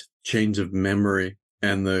boundaries, chains of memory,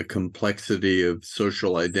 and the complexity of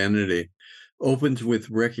social identity, opens with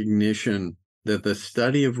recognition that the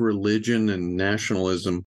study of religion and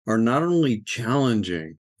nationalism are not only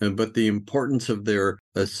challenging, but the importance of their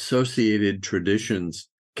associated traditions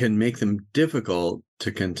can make them difficult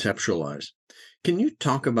to conceptualize. Can you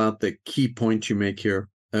talk about the key points you make here,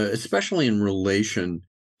 especially in relation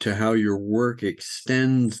to how your work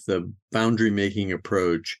extends the boundary-making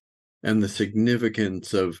approach and the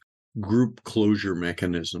significance of group closure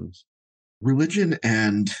mechanisms? Religion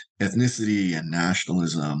and ethnicity and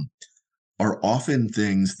nationalism are often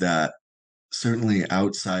things that, certainly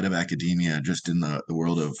outside of academia, just in the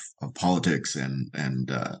world of politics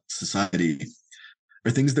and society,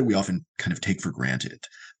 are things that we often kind of take for granted.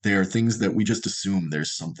 They are things that we just assume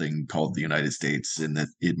there's something called the United States and that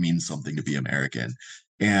it means something to be American.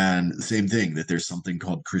 And the same thing, that there's something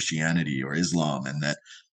called Christianity or Islam, and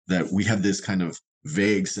that we have this kind of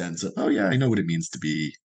vague sense of, oh yeah, I know what it means to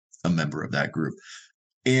be a member of that group.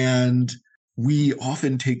 And we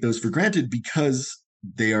often take those for granted because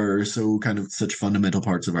they are so kind of such fundamental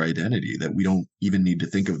parts of our identity that we don't even need to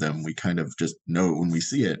think of them. We kind of just know it when we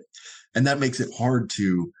see it. And that makes it hard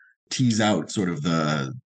to tease out sort of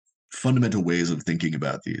the fundamental ways of thinking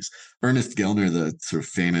about these. Ernest Gellner, the sort of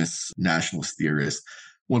famous nationalist theorist,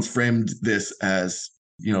 once framed this as,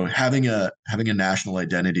 having a national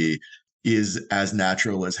identity is as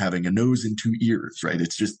natural as having a nose and two ears, right?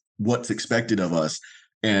 It's just what's expected of us.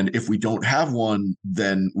 And if we don't have one,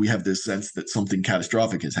 then we have this sense that something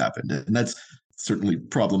catastrophic has happened. And that's certainly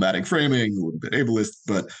problematic framing, a little bit ableist,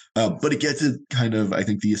 but it gets at kind of, I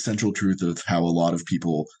think, the essential truth of how a lot of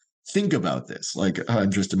people think about this. Like,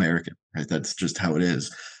 I'm just American, right? That's just how it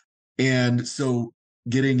is. And so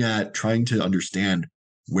getting at trying to understand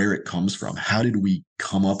where it comes from. How did we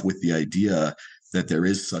come up with the idea that there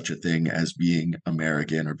is such a thing as being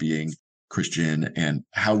American or being Christian, and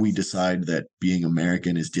how we decide that being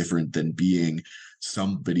American is different than being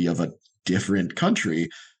somebody of a different country.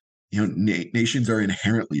 Nations are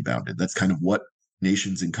inherently bounded. That's kind of what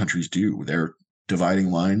nations and countries do. They're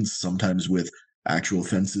dividing lines, sometimes with actual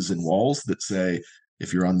fences and walls that say,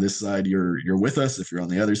 if you're on this side, you're with us. If you're on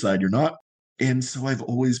the other side, you're not. And so I've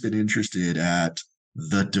always been interested at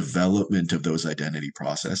the development of those identity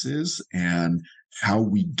processes and how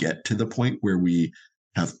we get to the point where we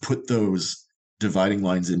have put those dividing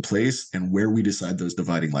lines in place and where we decide those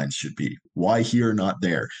dividing lines should be. Why here, not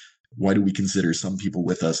there? Why do we consider some people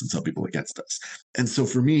with us and some people against us? And so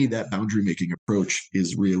for me, that boundary making approach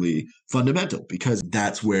is really fundamental, because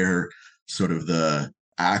that's where sort of the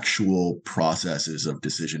actual processes of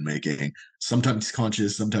decision making, sometimes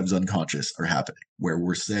conscious, sometimes unconscious, are happening, where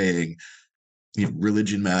we're saying,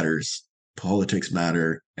 religion matters, politics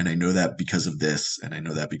matter, and I know that because of this, and I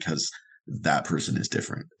know that because that person is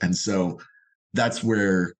different. And so that's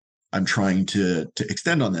where I'm trying to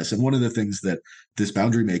extend on this. And one of the things that this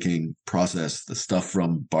boundary making process, the stuff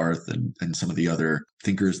from Barth and some of the other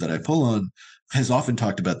thinkers that I pull on, has often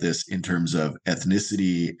talked about this in terms of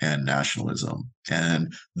ethnicity and nationalism.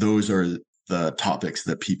 And those are the topics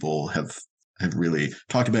that people have really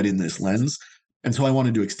talked about in this lens. And so I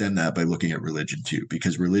wanted to extend that by looking at religion too,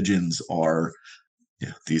 because religions are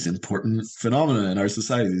these important phenomena in our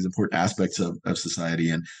society, these important aspects of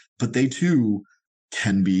society, but they too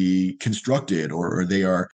can be constructed, or they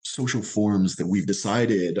are social forms that we've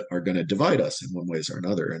decided are going to divide us in one way or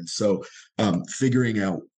another. And so figuring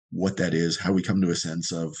out what that is, how we come to a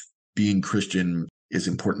sense of being Christian is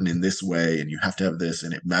important in this way, and you have to have this,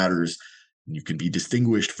 and it matters. And you can be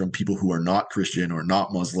distinguished from people who are not Christian or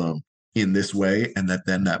not Muslim in this way, and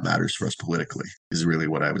that matters for us politically, is really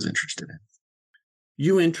what I was interested in.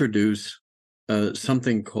 You introduce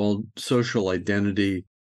something called social identity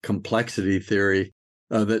complexity theory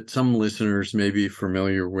that some listeners may be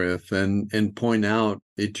familiar with, and point out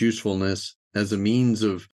its usefulness as a means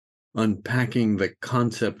of unpacking the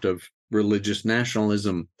concept of religious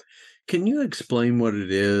nationalism. Can you explain what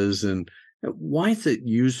it is, and why is it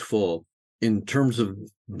useful in terms of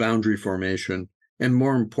boundary formation, and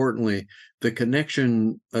more importantly, the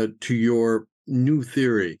connection to your new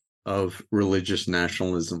theory of religious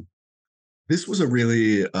nationalism? This was a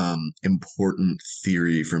really important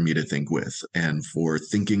theory for me to think with, and for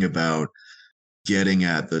thinking about getting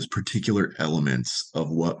at those particular elements of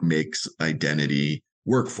what makes identity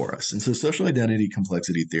work for us. And so social identity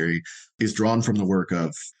complexity theory is drawn from the work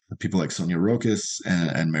of people like Sonia Rokas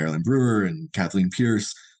and Marilyn Brewer and Kathleen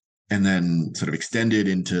Pierce, and then sort of extended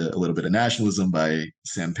into a little bit of nationalism by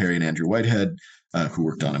Sam Perry and Andrew Whitehead, who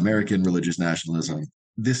worked on American religious nationalism.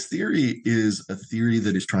 This theory is a theory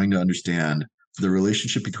that is trying to understand the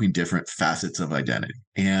relationship between different facets of identity.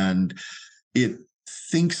 And it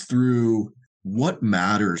thinks through what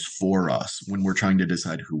matters for us when we're trying to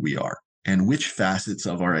decide who we are, and which facets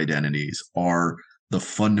of our identities are the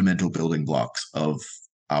fundamental building blocks of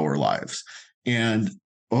our lives. And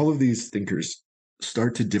all of these thinkers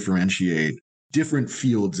start to differentiate different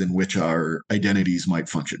fields in which our identities might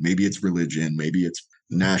function. Maybe it's religion, maybe it's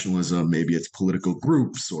nationalism, maybe it's political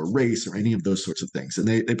groups or race or any of those sorts of things. And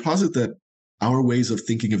they posit that our ways of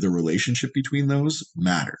thinking of the relationship between those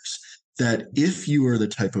matters. That if you are the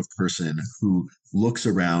type of person who looks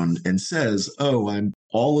around and says, oh, I'm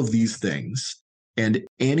all of these things, and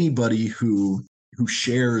anybody who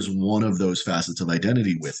shares one of those facets of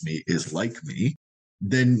identity with me is like me,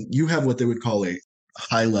 then you have what they would call a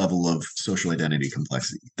high level of social identity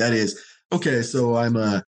complexity. That is, okay, so I'm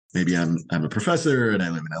a professor, and I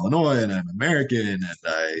live in Illinois, and I'm American, and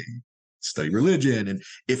I study religion. And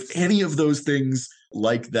if any of those things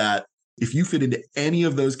like that, if you fit into any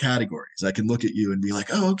of those categories, I can look at you and be like,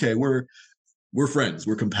 oh, okay, we're friends,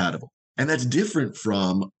 we're compatible. And that's different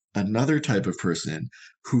from another type of person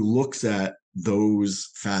who looks at those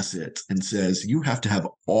facets and says, you have to have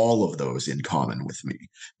all of those in common with me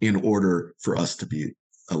in order for us to be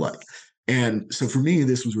alike. And so for me,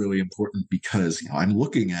 this was really important because I'm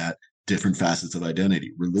looking at different facets of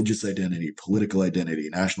identity: religious identity, political identity,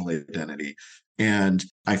 national identity. And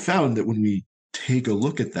I found that when we take a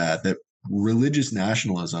look at that religious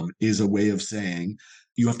nationalism is a way of saying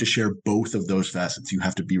you have to share both of those facets. You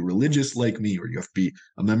have to be religious like me, or you have to be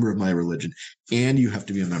a member of my religion, and you have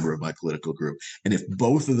to be a member of my political group. And if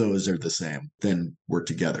both of those are the same, then we're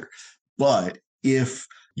together. But if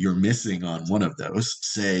you're missing on one of those,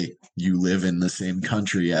 say you live in the same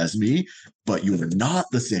country as me, but you are not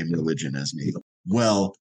the same religion as me,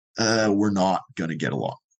 well, we're not going to get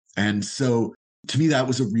along. And so To me, that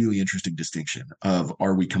was a really interesting distinction of,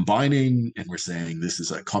 are we combining and we're saying this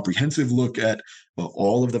is a comprehensive look at, well,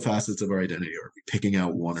 all of the facets of our identity, or are we picking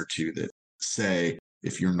out one or two that say,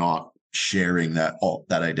 if you're not sharing that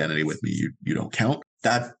identity with me, you don't count?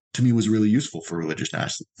 That to me was really useful for religious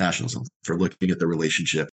nationalism, for looking at the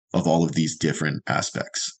relationship of all of these different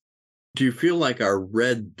aspects. Do you feel like our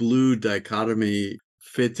red-blue dichotomy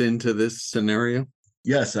fits into this scenario?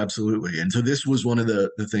 Yes, absolutely. And so this was one of the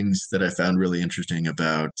things that I found really interesting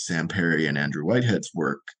about Sam Perry and Andrew Whitehead's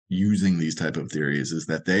work using these type of theories, is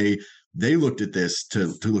that they looked at this to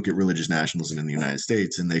look at religious nationalism in the United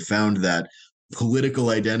States, and they found that political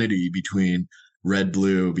identity between red,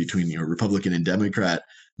 blue, between Republican and Democrat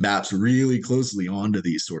maps really closely onto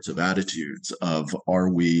these sorts of attitudes of, are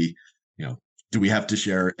we, do we have to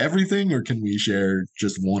share everything, or can we share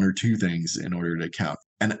just one or two things in order to count?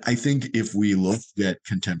 And I think if we look at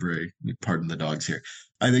contemporary, pardon the dogs here,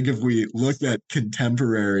 I think if we look at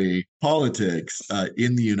contemporary politics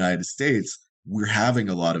in the United States, we're having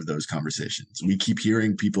a lot of those conversations. We keep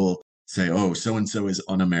hearing people say, oh, so-and-so is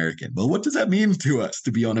un-American. Well, what does that mean to us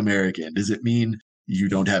to be un-American? Does it mean you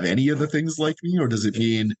don't have any of the things like me? Or does it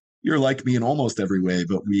mean you're like me in almost every way,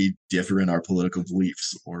 but we differ in our political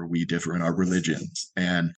beliefs, or we differ in our religions?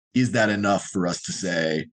 And is that enough for us to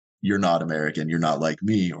say, you're not American, you're not like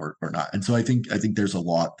me, or not? And so I think there's a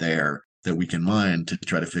lot there that we can mine to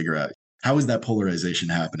try to figure out, how is that polarization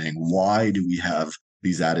happening? Why do we have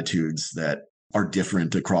these attitudes that are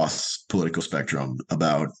different across political spectrum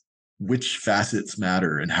about which facets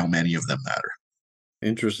matter and how many of them matter?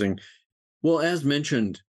 Interesting. Well, as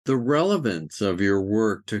mentioned, the relevance of your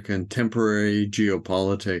work to contemporary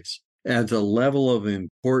geopolitics adds a level of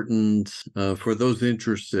importance for those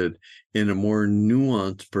interested in a more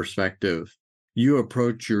nuanced perspective. You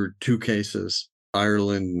approach your two cases,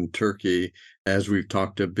 Ireland and Turkey, as we've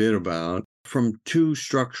talked a bit about, from two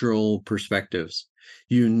structural perspectives.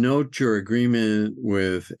 You note your agreement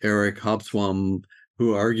with Eric Hobsbawm,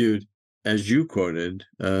 who argued, as you quoted,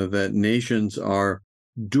 that nations are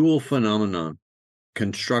dual phenomenon,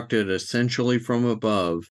 constructed essentially from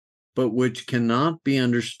above, but which cannot be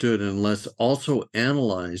understood unless also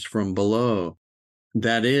analyzed from below.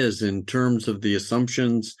 That is, in terms of the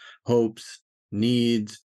assumptions, hopes,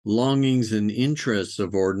 needs, longings, and interests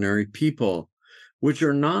of ordinary people, which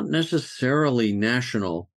are not necessarily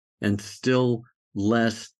national and still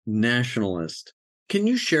less nationalist. Can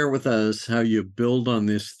you share with us how you build on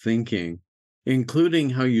this thinking,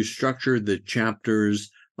 including how you structured the chapters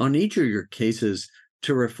on each of your cases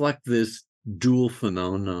to reflect this dual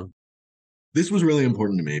phenomenon? This was really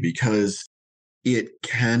important to me because it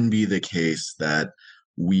can be the case that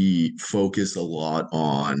we focus a lot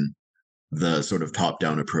on the sort of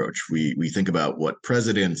top-down approach. We think about what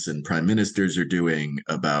presidents and prime ministers are doing,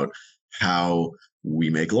 about how we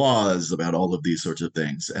make laws, about all of these sorts of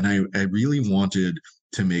things. And I really wanted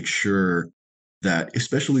to make sure that,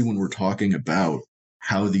 especially when we're talking about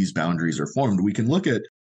how these boundaries are formed, we can look at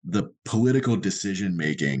the political decision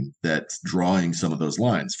making that's drawing some of those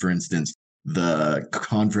lines. For instance, the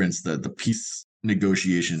conference, the peace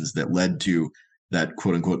negotiations that led to that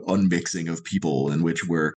quote unquote unmixing of people, in which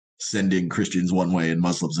we're sending Christians one way and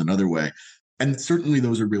Muslims another way. And certainly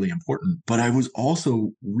those are really important. But I was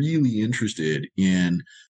also really interested in,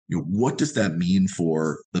 what does that mean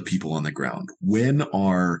for the people on the ground? When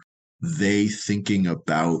are they thinking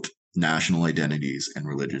about national identities and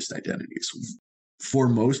religious identities? For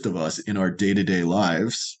most of us in our day-to-day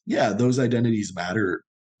lives, yeah, those identities matter,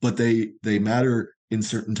 but they matter in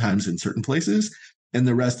certain times, in certain places. And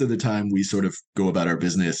the rest of the time, we sort of go about our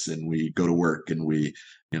business and we go to work and we,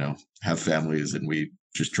 have families and we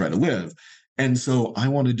just try to live. And so I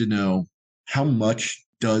wanted to know, how much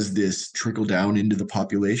does this trickle down into the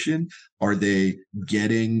population? Are they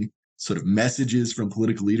getting sort of messages from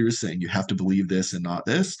political leaders saying you have to believe this and not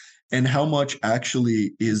this? And how much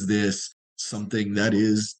actually is this something that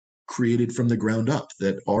is created from the ground up?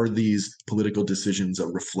 That are these political decisions a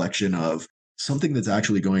reflection of something that's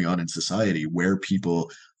actually going on in society, where people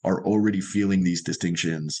are already feeling these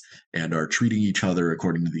distinctions and are treating each other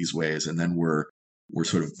according to these ways? And then we're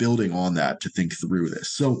sort of building on that to think through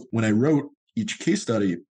this. So when I wrote each case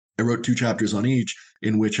study, I wrote 2 chapters on each,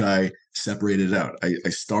 in which I separated it out. I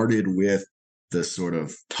started with the sort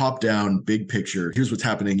of top-down big picture. Here's what's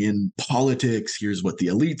happening in politics. Here's what the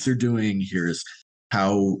elites are doing. Here's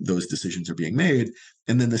how those decisions are being made.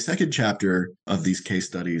 And then the second chapter of these case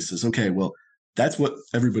studies says, okay, well, that's what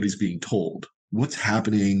everybody's being told. What's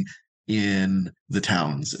happening in the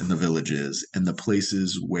towns and the villages and the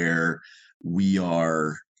places where we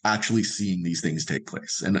are actually seeing these things take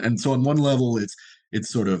place? And so on one level, it's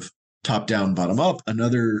sort of top down, bottom up.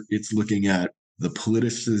 Another, it's looking at the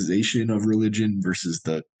politicization of religion versus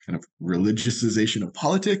the kind of religiousization of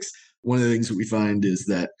politics. One of the things that we find is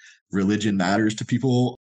that religion matters to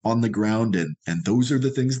people on the ground, and those are the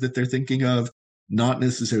things that they're thinking of, not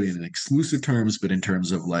necessarily in exclusive terms, but in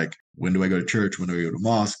terms of like, when do I go to church? When do I go to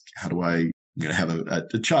mosque? How do I have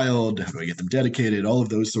a child? How do I get them dedicated? All of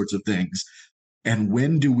those sorts of things. And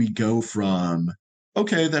when do we go from,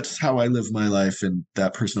 okay, that's how I live my life, and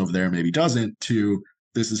that person over there maybe doesn't, to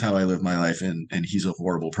this is how I live my life, and he's a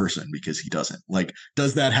horrible person because he doesn't. Like,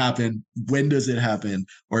 does that happen? When does it happen?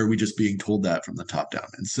 Or are we just being told that from the top down?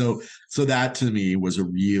 And so that to me was a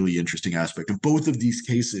really interesting aspect of both of these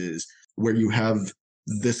cases, where you have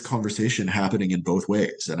this conversation happening in both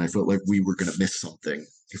ways. And I felt like we were going to miss something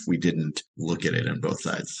if we didn't look at it on both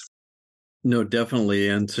sides. No, definitely,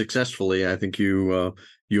 and successfully. I think you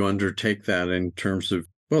undertake that in terms of,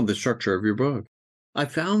 well, the structure of your book. I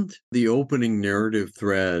found the opening narrative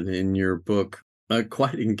thread in your book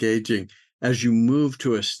quite engaging as you move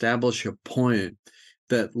to establish a point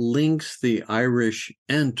that links the Irish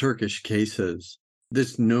and Turkish cases.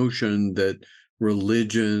 This notion that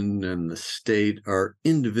religion and the state are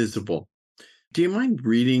indivisible. Do you mind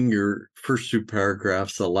reading your first two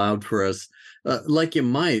paragraphs aloud for us, like you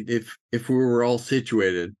might if we were all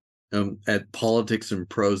situated at Politics and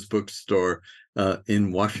Prose bookstore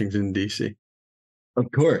in Washington, D.C.? Of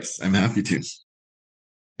course, I'm happy to.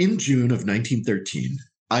 In June of 1913,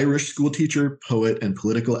 Irish schoolteacher, poet, and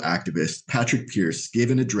political activist Patrick Pearse gave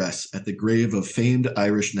an address at the grave of famed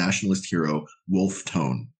Irish nationalist hero Wolfe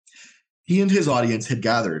Tone. He and his audience had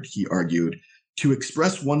gathered, he argued, to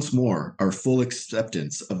express once more our full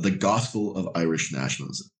acceptance of the gospel of Irish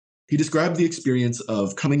nationalism. He described the experience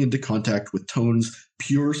of coming into contact with Tone's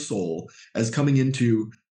pure soul as coming into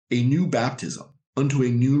a new baptism, unto a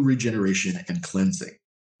new regeneration and cleansing.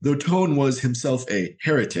 Though Tone was himself a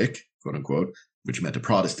heretic, quote unquote, which meant a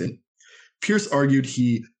Protestant, Pearse argued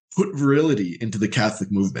he put virility into the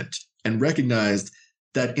Catholic movement and recognized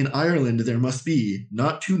that in Ireland there must be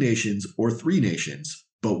not two nations or three nations,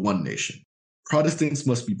 but one nation. Protestants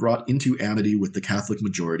must be brought into amity with the Catholic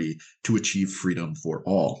majority to achieve freedom for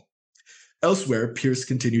all. Elsewhere, Pearse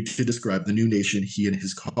continued to describe the new nation he and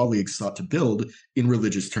his colleagues sought to build in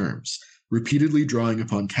religious terms, repeatedly drawing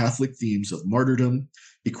upon Catholic themes of martyrdom,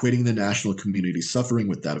 equating the national community's suffering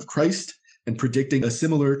with that of Christ, and predicting a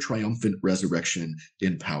similar triumphant resurrection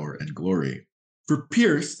in power and glory. For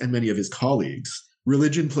Pearse and many of his colleagues,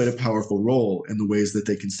 religion played a powerful role in the ways that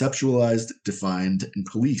they conceptualized, defined, and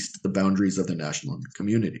policed the boundaries of the national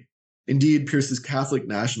community. Indeed, Pearse's Catholic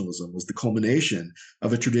nationalism was the culmination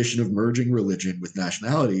of a tradition of merging religion with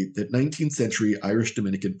nationality that 19th century Irish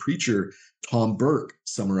Dominican preacher Tom Burke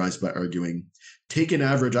summarized by arguing, "Take an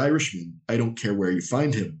average Irishman, I don't care where you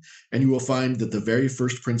find him, and you will find that the very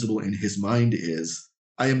first principle in his mind is,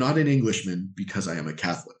 I am not an Englishman because I am a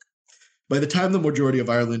Catholic." By the time the majority of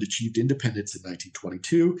Ireland achieved independence in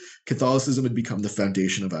 1922, Catholicism had become the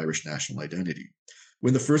foundation of Irish national identity.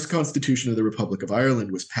 When the first constitution of the Republic of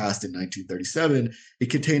Ireland was passed in 1937, it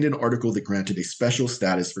contained an article that granted a special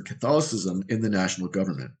status for Catholicism in the national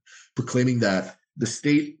government, proclaiming that the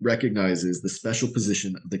state recognizes the special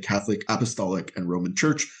position of the Catholic, Apostolic, and Roman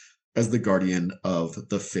Church as the guardian of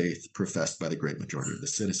the faith professed by the great majority of the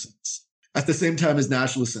citizens. At the same time as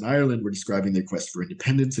nationalists in Ireland were describing their quest for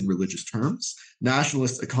independence in religious terms,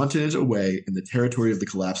 nationalists a continent away in the territory of the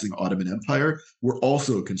collapsing Ottoman Empire were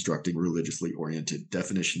also constructing religiously oriented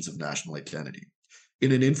definitions of national identity.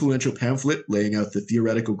 In an influential pamphlet laying out the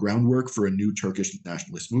theoretical groundwork for a new Turkish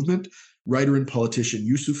nationalist movement, writer and politician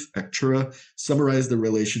Yusuf Akçura summarized the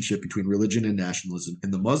relationship between religion and nationalism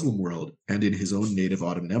in the Muslim world and in his own native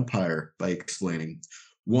Ottoman Empire by explaining,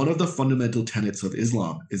 "One of the fundamental tenets of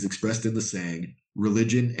Islam is expressed in the saying,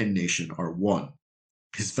 religion and nation are one."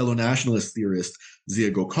 His fellow nationalist theorist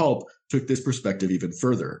Ziya Gökalp took this perspective even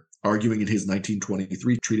further, arguing in his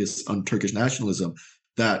 1923 treatise on Turkish nationalism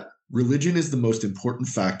that religion is the most important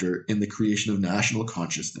factor in the creation of national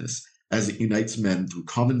consciousness as it unites men through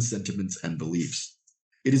common sentiments and beliefs.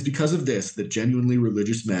 It is because of this that genuinely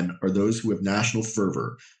religious men are those who have national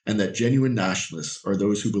fervor, and that genuine nationalists are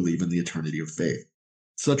those who believe in the eternity of faith.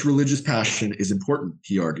 Such religious passion is important,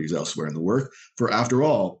 he argues elsewhere in the work, for after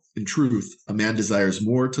all, in truth, a man desires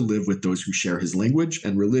more to live with those who share his language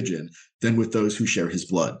and religion than with those who share his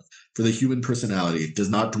blood, for the human personality does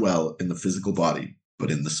not dwell in the physical body,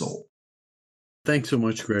 but in the soul. Thanks so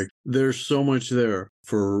much, Greg. There's so much there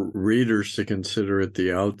for readers to consider at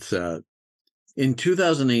the outset. In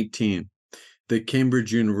 2018, the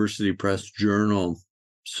Cambridge University Press journal,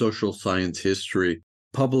 Social Science History,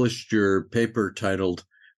 published your paper titled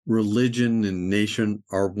religion and nation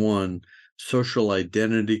are one, social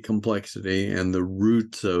identity complexity, and the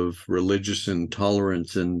roots of religious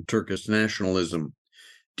intolerance and Turkish nationalism.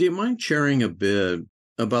 Do you mind sharing a bit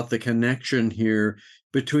about the connection here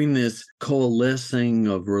between this coalescing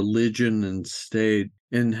of religion and state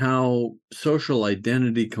and how social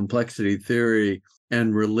identity complexity theory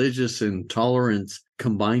and religious intolerance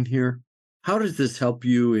combine here? How does this help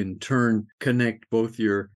you in turn connect both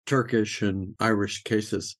your Turkish and Irish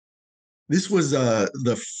cases? This was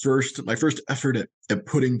my first effort at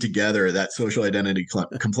putting together that social identity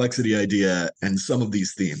complexity idea and some of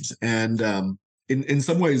these themes. And in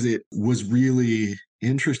some ways, it was really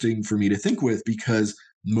interesting for me to think with, because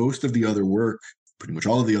most of the other work, pretty much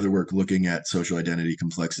all of the other work looking at social identity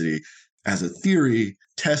complexity as a theory,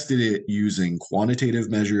 tested it using quantitative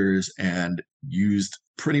measures and used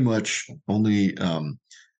pretty much only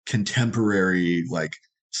contemporary, like,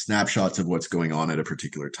 snapshots of what's going on at a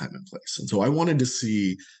particular time and place. And so I wanted to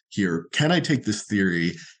see here, can I take this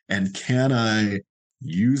theory and can I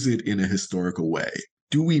use it in a historical way?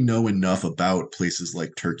 Do we know enough about places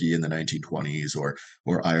like Turkey in the 1920s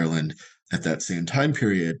or Ireland at that same time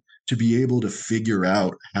period to be able to figure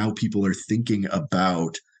out how people are thinking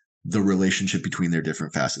about the relationship between their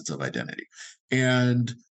different facets of identity?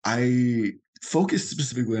 And I focused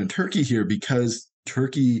specifically on Turkey here because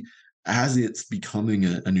Turkey, as it's becoming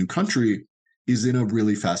a new country, is in a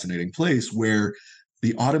really fascinating place where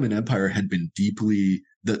the Ottoman Empire had been deeply,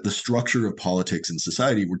 the structure of politics and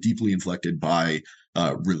society were deeply inflected by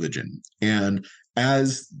religion. And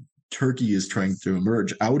as Turkey is trying to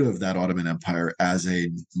emerge out of that Ottoman Empire as a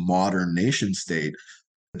modern nation state,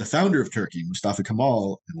 the founder of Turkey, Mustafa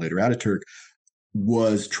Kemal, and later Ataturk,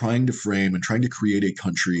 was trying to frame and trying to create a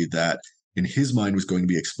country that in his mind was going to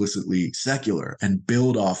be explicitly secular and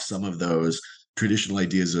build off some of those traditional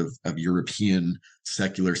ideas of European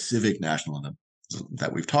secular civic nationalism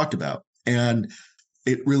that we've talked about. And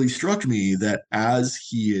it really struck me that as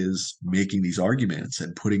he is making these arguments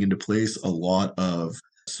and putting into place a lot of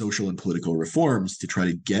social and political reforms to try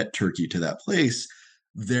to get Turkey to that place,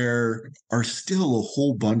 there are still a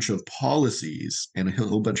whole bunch of policies and a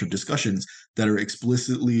whole bunch of discussions that are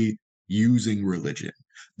explicitly using religion.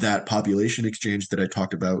 That population exchange that I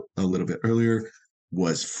talked about a little bit earlier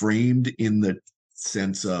was framed in the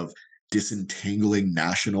sense of disentangling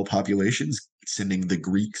national populations, sending the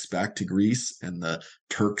Greeks back to Greece and the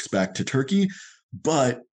Turks back to Turkey,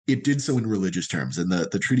 but it did so in religious terms. And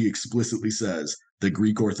the treaty explicitly says the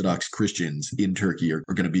Greek Orthodox Christians in Turkey are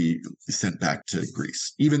going to be sent back to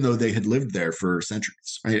Greece, even though they had lived there for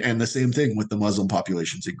centuries, right? And the same thing with the Muslim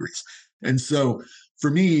populations in Greece. And so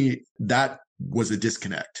for me, that was a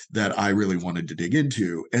disconnect that I really wanted to dig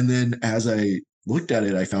into. And then as I looked at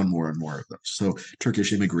it, I found more and more of those. So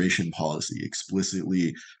Turkish immigration policy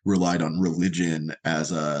explicitly relied on religion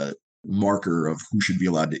as a marker of who should be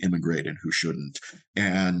allowed to immigrate and who shouldn't.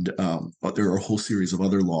 And there are a whole series of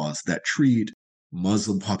other laws that treat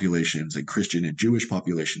Muslim populations and Christian and Jewish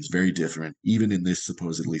populations very different, even in this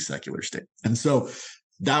supposedly secular state. And so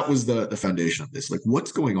that was the foundation of this. Like,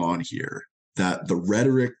 what's going on here? That the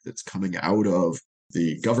rhetoric that's coming out of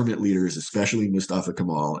the government leaders, especially Mustafa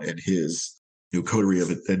Kemal and his coterie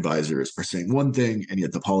of advisors, are saying one thing, and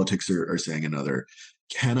yet the politics are saying another.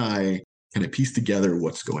 Can I piece together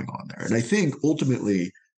what's going on there? And I think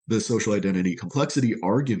ultimately the social identity complexity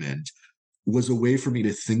argument was a way for me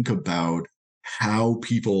to think about how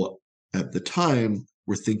people at the time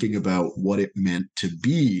were thinking about what it meant to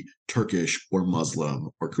be Turkish or Muslim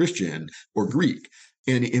or Christian or Greek.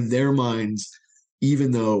 And in their minds,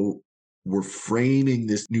 even though we're framing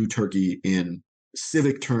this new Turkey in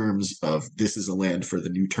civic terms of this is a land for the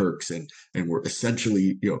new Turks, and we're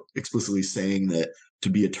essentially, explicitly saying that to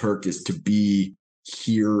be a Turk is to be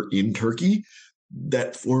here in Turkey,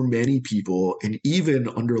 that for many people, and even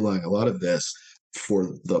underlying a lot of this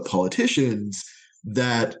for the politicians,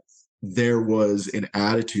 that there was an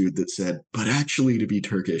attitude that said, but actually to be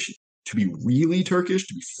Turkish, to be really Turkish,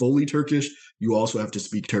 to be fully Turkish, you also have to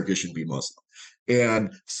speak Turkish and be Muslim.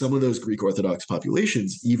 And some of those Greek Orthodox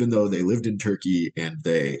populations, even though they lived in Turkey and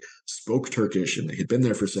they spoke Turkish and they had been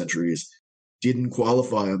there for centuries, didn't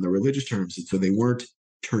qualify on the religious terms. And so they weren't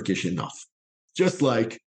Turkish enough. Just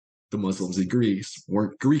like the Muslims in Greece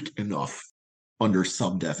weren't Greek enough under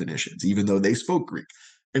some definitions, even though they spoke Greek.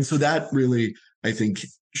 And so that really, I think,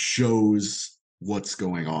 shows what's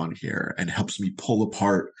going on here and helps me pull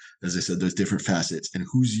apart, as I said, those different facets and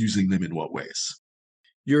who's using them in what ways.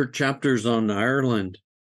 Your chapters on Ireland,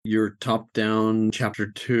 your top-down chapter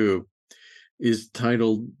 2, is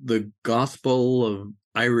titled The Gospel of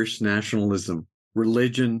Irish Nationalism.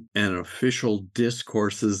 Religion and Official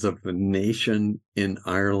Discourses of the Nation in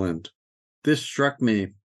Ireland. This struck me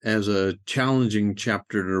as a challenging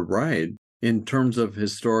chapter to write in terms of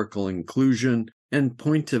historical inclusion and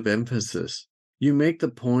points of emphasis. You make the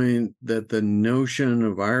point that the notion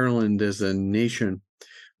of Ireland as a nation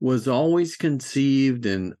was always conceived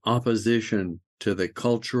in opposition to the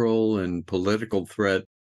cultural and political threat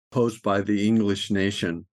posed by the English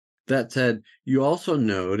nation. That said, you also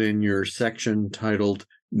note in your section titled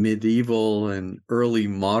Medieval and Early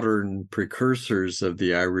Modern Precursors of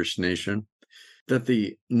the Irish Nation that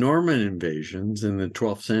the Norman invasions in the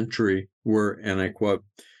 12th century were, and I quote,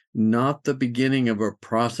 not the beginning of a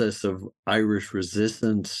process of Irish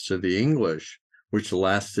resistance to the English, which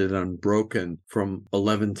lasted unbroken from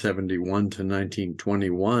 1171 to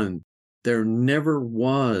 1921. There never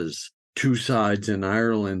was two sides in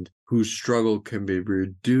Ireland whose struggle can be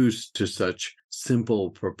reduced to such simple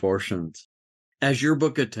proportions. As your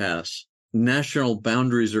book attests, national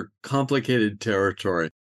boundaries are complicated territory.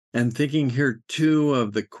 And thinking here, too,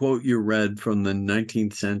 of the quote you read from the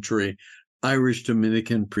 19th century Irish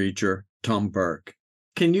Dominican preacher, Tom Burke.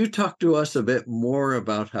 Can you talk to us a bit more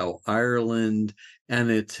about how Ireland and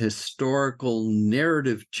its historical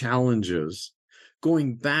narrative challenges,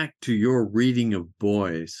 going back to your reading of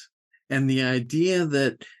Boys, and the idea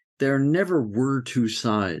that there never were two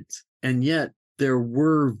sides, and yet there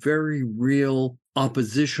were very real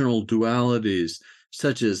oppositional dualities,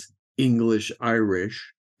 such as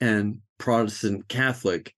English-Irish and Protestant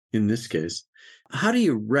Catholic in this case. How do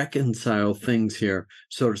you reconcile things here,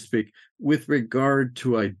 so to speak, with regard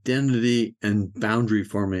to identity and boundary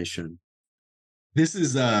formation? This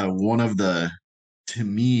is one of to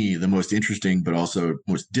me, the most interesting but also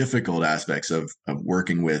most difficult aspects of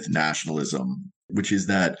working with nationalism, which is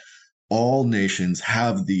that all nations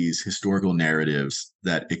have these historical narratives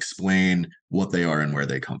that explain what they are and where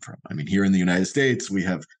they come from. I mean, here in the United States, we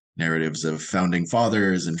have narratives of founding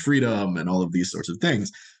fathers and freedom and all of these sorts of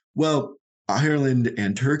things. Well, Ireland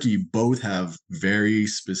and Turkey both have very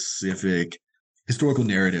specific historical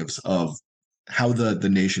narratives of how the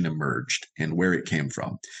nation emerged and where it came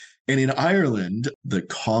from. And in Ireland, the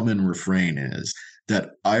common refrain is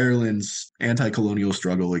that Ireland's anti-colonial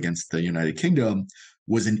struggle against the United Kingdom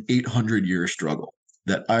was an 800-year struggle.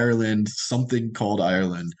 That Ireland, something called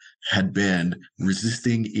Ireland, had been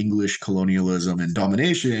resisting English colonialism and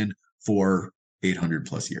domination for 800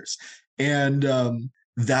 plus years. And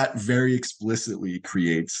that very explicitly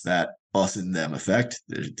creates that us and them effect.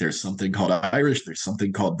 There's something called Irish, there's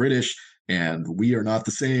something called British, and we are not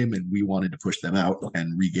the same, and we wanted to push them out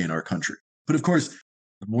and regain our country. But of course,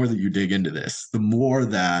 the more that you dig into this, the more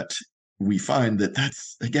that we find that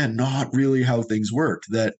that's, again, not really how things worked,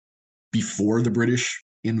 that before the British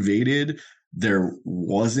invaded, there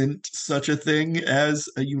wasn't such a thing as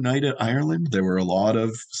a united Ireland. There were a lot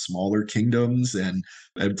of smaller kingdoms and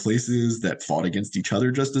places that fought against each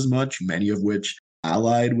other just as much, many of which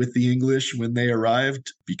allied with the English when they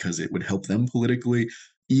arrived because it would help them politically.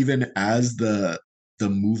 Even as the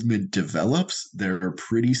movement develops, there are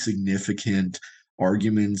pretty significant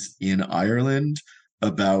arguments in Ireland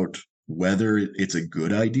about whether it's a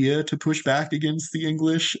good idea to push back against the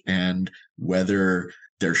English and whether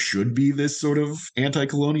there should be this sort of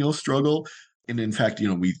anti-colonial struggle. And in fact,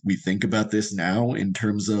 we think about this now in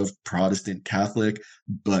terms of Protestant Catholic,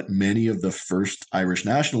 but many of the first Irish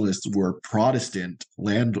nationalists were Protestant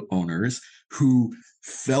landowners who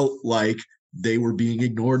felt like they were being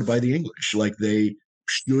ignored by the English, like they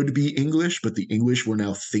should be English, but the English were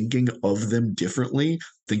now thinking of them differently,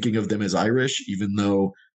 thinking of them as Irish, even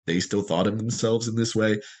though they still thought of themselves in this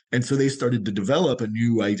way. And so they started to develop a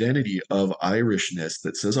new identity of Irishness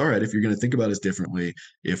that says, all right, if you're going to think about us differently,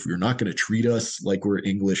 if you're not going to treat us like we're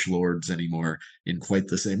English lords anymore in quite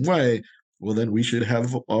the same way, well, then we should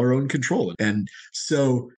have our own control. And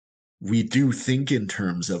so we do think in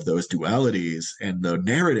terms of those dualities, and the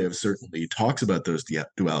narrative certainly talks about those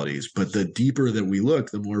dualities. But the deeper that we look,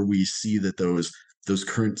 the more we see that those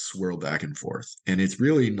currents swirl back and forth. And it's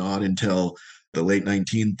really not until the late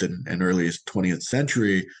 19th and earliest 20th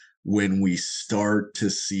century when we start to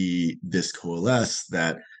see this coalesce,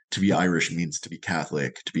 that to be Irish means to be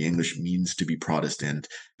Catholic, to be English means to be Protestant,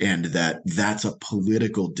 and that's a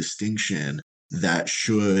political distinction that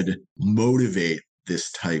should motivate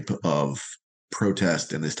this type of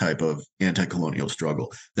protest and this type of anti-colonial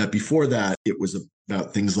struggle. That before that, it was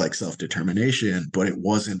about things like self-determination, but it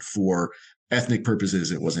wasn't for ethnic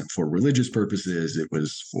purposes, it wasn't for religious purposes, it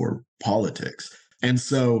was for politics. And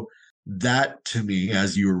so that to me,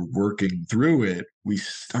 as you're working through it, we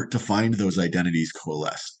start to find those identities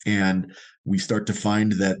coalesce. And we start to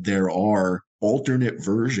find that there are alternate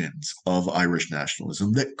versions of Irish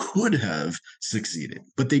nationalism that could have succeeded,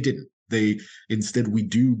 but they didn't. Instead, we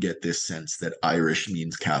do get this sense that Irish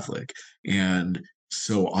means Catholic. And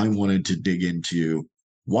so I wanted to dig into,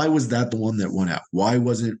 why was that the one that won out? Why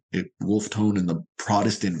wasn't it Wolfe Tone and the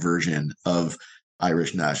Protestant version of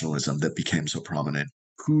Irish nationalism that became so prominent?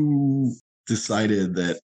 Who decided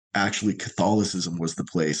that actually Catholicism was the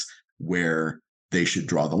place where they should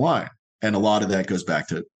draw the line? And a lot of that goes back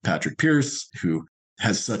to Patrick Pearse, who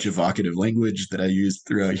has such evocative language that I use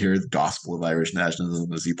throughout here, the gospel of Irish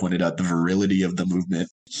nationalism, as he pointed out, the virility of the movement.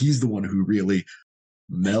 He's the one who really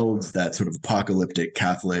melds that sort of apocalyptic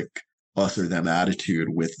Catholic us or them attitude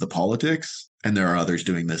with the politics. And there are others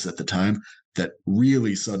doing this at the time that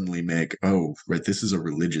really suddenly make, oh, right, this is a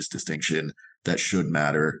religious distinction that should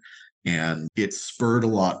matter. And it's spurred a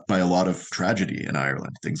lot by a lot of tragedy in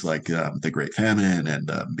Ireland, things like the Great Famine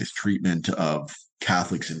and mistreatment of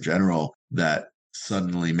Catholics in general, that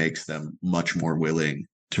suddenly makes them much more willing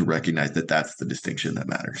to recognize that that's the distinction that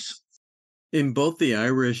matters. In both the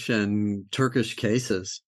Irish and Turkish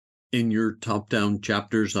cases, in your top-down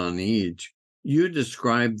chapters on each, you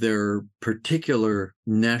describe their particular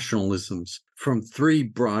nationalisms from three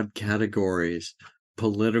broad categories: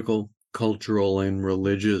 political, cultural, and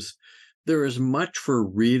religious. There is much for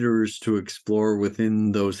readers to explore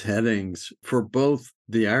within those headings for both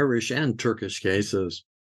the Irish and Turkish cases.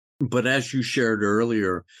 But as you shared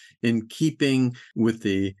earlier, in keeping with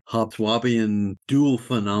the Hobsbawmian dual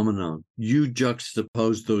phenomenon, you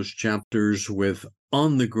juxtapose those chapters with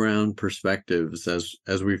on-the-ground perspectives,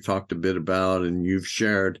 as we've talked a bit about and you've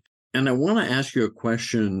shared. And I want to ask you a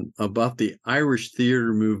question about the Irish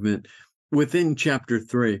theater movement within Chapter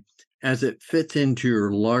 3, as it fits into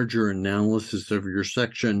your larger analysis of your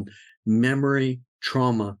section, Memory,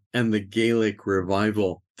 Trauma, and the Gaelic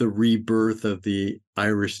Revival, the rebirth of the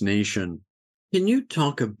Irish nation. Can you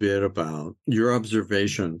talk a bit about your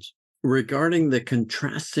observations regarding the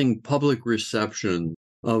contrasting public reception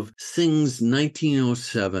of Synge's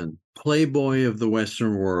 1907 Playboy of the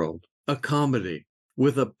Western World, a comedy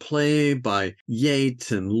with a play by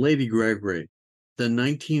Yeats and Lady Gregory, the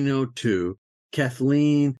 1902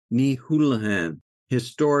 Kathleen Ní Houlihan,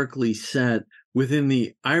 historically set within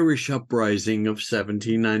the Irish uprising of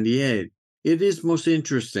 1798? It is most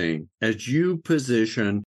interesting as you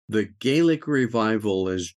position the Gaelic revival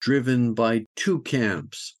as driven by two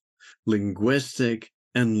camps, linguistic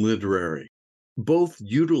and literary, both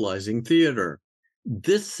utilizing theater.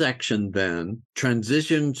 This section then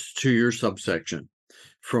transitions to your subsection,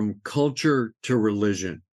 from culture to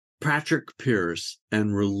religion, Patrick Pearse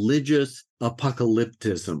and religious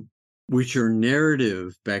apocalypticism, which are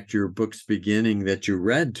narrative back to your book's beginning that you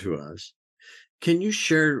read to us. Can you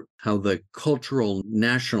share how the cultural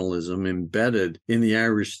nationalism embedded in the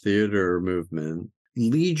Irish theater movement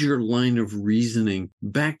leads your line of reasoning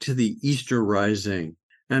back to the Easter Rising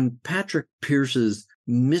and Patrick Pearse's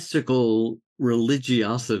mystical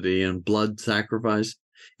religiosity and blood sacrifice?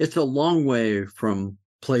 It's a long way from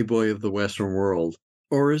Playboy of the Western World,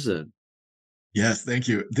 or is it? Yes, thank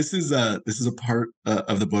you. This is a part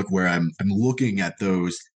of the book where I'm looking at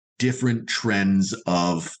those different trends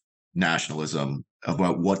of nationalism,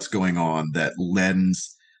 about what's going on that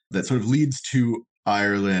sort of leads to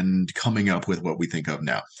Ireland coming up with what we think of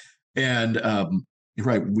now. And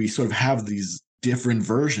right, we sort of have these different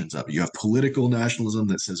versions of it. You have political nationalism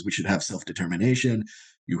that says we should have self-determination.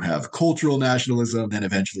 You have cultural nationalism, then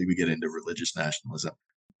eventually we get into religious nationalism.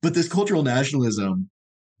 But this cultural nationalism,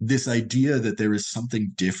 this idea that there is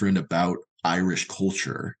something different about Irish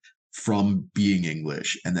culture from being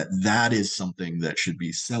English, and that is something that should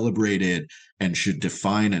be celebrated and should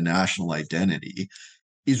define a national identity,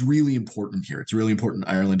 is really important here. It's really important in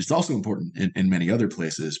Ireland. It's also important in many other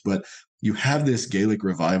places. But you have this Gaelic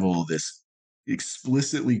revival, this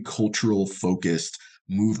explicitly cultural focused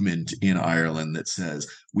movement in Ireland that says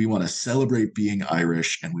we want to celebrate being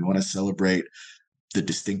Irish and we want to celebrate the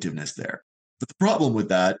distinctiveness there. But the problem with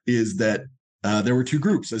that is that there were two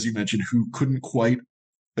groups, as you mentioned, who couldn't quite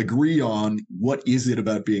agree on what is it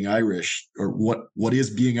about being Irish, or what is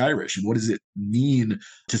being Irish, and what does it mean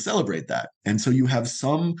to celebrate that. And so you have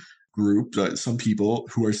some group, some people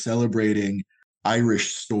who are celebrating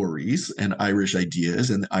Irish stories and Irish ideas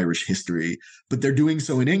and Irish history, but they're doing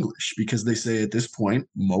so in English because they say at this point,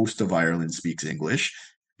 most of Ireland speaks English.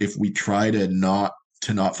 If we try to not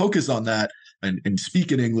focus on that and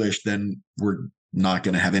speak in English, then we're not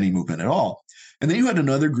going to have any movement at all. And then you had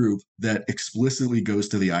another group that explicitly goes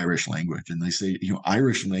to the Irish language, and they say,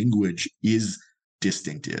 Irish language is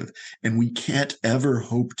distinctive, and we can't ever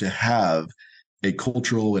hope to have a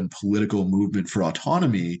cultural and political movement for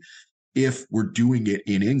autonomy if we're doing it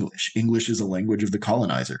in English. English is a language of the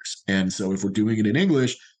colonizers. And so if we're doing it in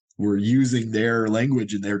English, we're using their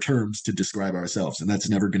language and their terms to describe ourselves. And that's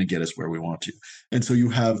never going to get us where we want to. And so you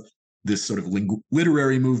have this sort of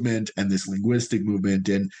literary movement and this linguistic movement,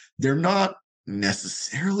 and they're not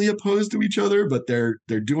necessarily opposed to each other, but they're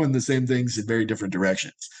doing the same things in very different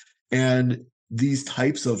directions. And these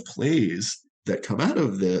types of plays that come out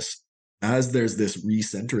of this, as there's this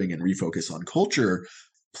recentering and refocus on culture,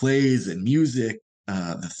 plays and music,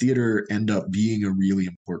 the theater end up being a really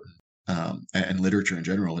important, and literature in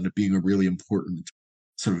general, end up being a really important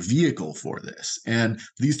sort of vehicle for this. And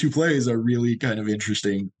these two plays are really kind of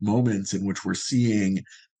interesting moments in which we're seeing,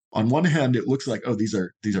 on one hand, it looks like, oh, these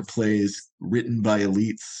are plays written by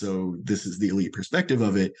elites, so this is the elite perspective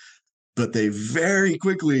of it, but they very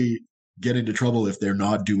quickly get into trouble if they're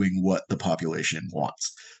not doing what the population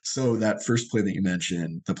wants. So that first play that you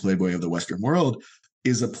mentioned, The Playboy of the Western World,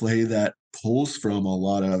 is a play that pulls from a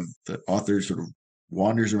lot of the authors, sort of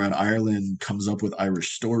wanders around Ireland, comes up with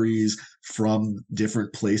Irish stories from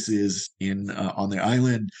different places on the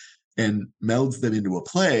island, and melds them into a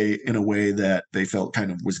play in a way that they felt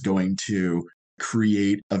kind of was going to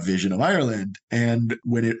create a vision of Ireland. And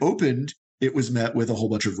when it opened, it was met with a whole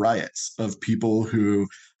bunch of riots of people who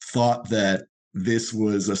thought that this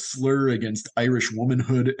was a slur against Irish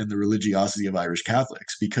womanhood and the religiosity of Irish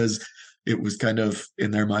Catholics, because it was kind of,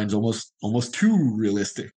 in their minds, almost too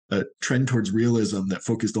realistic, a trend towards realism that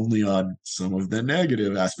focused only on some of the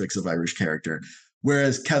negative aspects of Irish character.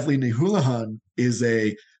 Whereas Kathleen Ni Houlihan is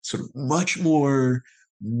a sort of much more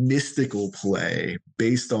mystical play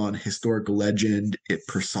based on historical legend. It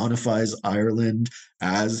personifies Ireland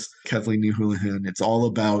as Kathleen Ni Houlihan. It's all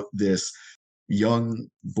about this young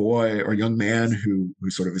boy or young man who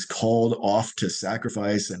sort of is called off to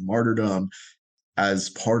sacrifice and martyrdom as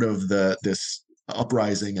part of this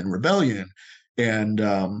uprising and rebellion. And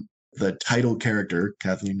the title character,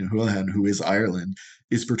 Kathleen Ni Houlihan, who is Ireland,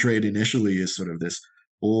 is portrayed initially as sort of this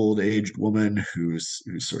old aged woman who's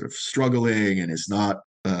sort of struggling and is not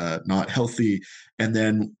healthy. And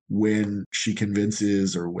then when she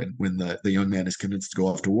convinces, or when the young man is convinced to go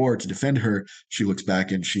off to war to defend her, she looks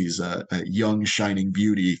back and she's a young shining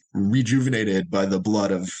beauty, rejuvenated by the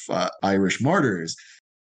blood of Irish martyrs.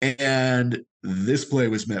 And this play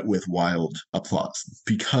was met with wild applause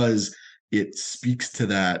because it speaks to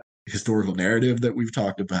that historical narrative that we've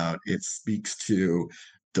talked about. It speaks to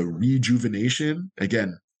the rejuvenation.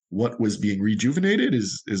 Again, what was being rejuvenated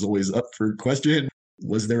is always up for question.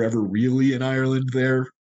 Was there ever really an Ireland there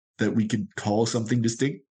that we could call something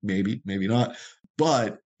distinct? Maybe, maybe not.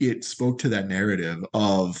 But it spoke to that narrative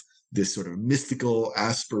of this sort of mystical,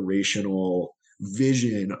 aspirational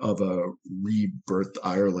vision of a rebirthed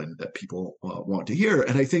Ireland that people want to hear.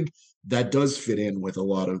 And I think that does fit in with a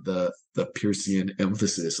lot of the Peircean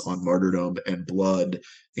emphasis on martyrdom and blood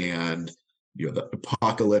and the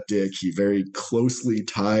apocalyptic. He very closely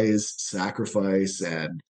ties sacrifice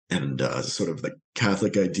and sort of the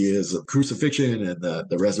Catholic ideas of crucifixion and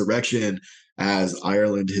the resurrection, as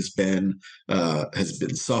Ireland has been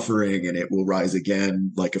suffering, and it will rise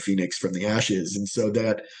again like a phoenix from the ashes. And so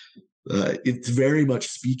that it's very much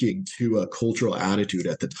speaking to a cultural attitude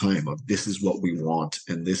at the time of this is what we want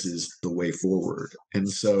and this is the way forward. And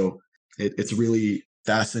so it's really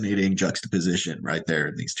fascinating juxtaposition right there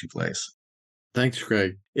in these two plays. Thanks,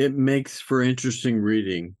 Greg. It makes for interesting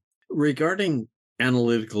reading. Regarding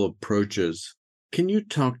analytical approaches, can you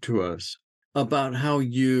talk to us about how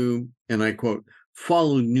you, and I quote,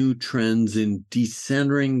 follow new trends in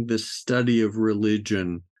decentering the study of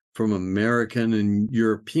religion from American and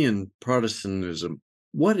European Protestantism?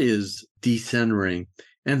 What is decentering,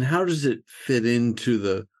 and how does it fit into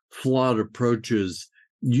the flawed approaches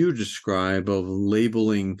you describe of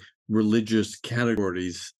labeling religious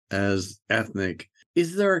categories as ethnic?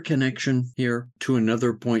 Is there a connection here to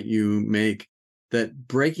another point you make, that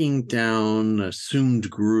breaking down assumed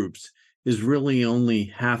groups is really only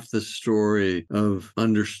half the story of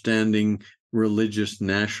understanding religious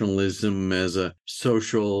nationalism as a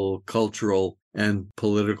social, cultural, and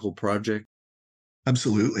political project?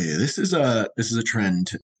 Absolutely. This is a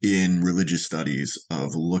trend in religious studies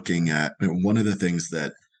of looking at, one of the things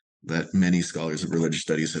that many scholars of religious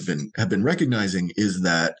studies have been recognizing is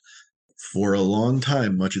that for a long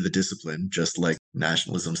time, much of the discipline, just like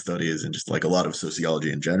nationalism studies and just like a lot of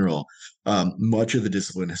sociology in general, much of the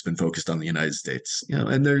discipline has been focused on the United States.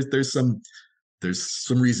 And there's some There's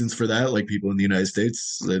some reasons for that, like people in the United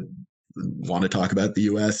States that want to talk about the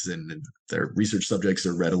US and their research subjects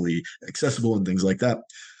are readily accessible and things like that.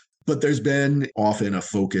 But there's been often a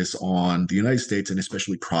focus on the United States and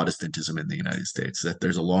especially Protestantism in the United States, that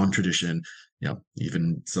there's a long tradition,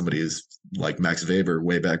 even somebody is like Max Weber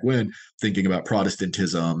way back when, thinking about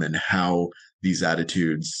Protestantism and how these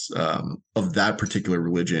attitudes of that particular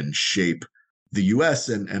religion shape the US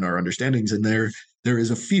and our understandings. And there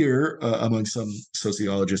is a fear among some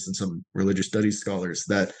sociologists and some religious studies scholars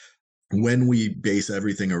that when we base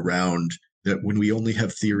everything around that, when we only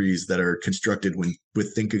have theories that are constructed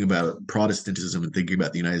with thinking about Protestantism and thinking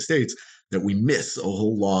about the United States, that we miss a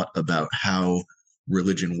whole lot about how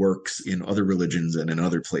religion works in other religions and in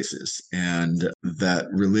other places, and that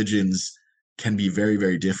religions can be very,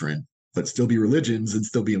 very different, but still be religions and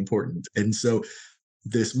still be important. And so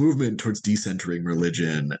this movement towards decentering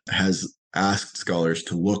religion has asked scholars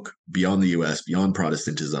to look beyond the US, beyond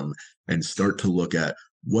Protestantism, and start to look at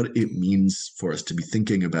what it means for us to be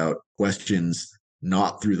thinking about questions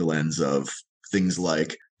not through the lens of things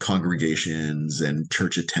like congregations and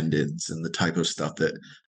church attendance and the type of stuff that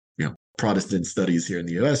Protestant studies here in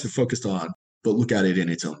the US are focused on, but look at it in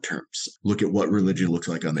its own terms. Look at what religion looks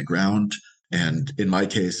like on the ground, and in my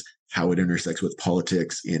case, how it intersects with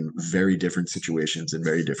politics in very different situations and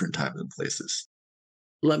very different times and places.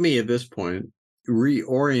 Let me, at this point,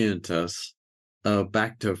 reorient us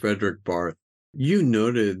back to Frederick Barth. You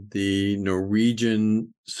noted the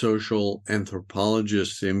Norwegian social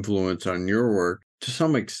anthropologist's influence on your work to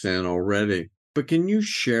some extent already, but can you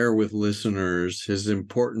share with listeners his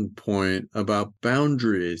important point about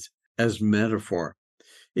boundaries as metaphor?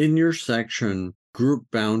 In your section, Group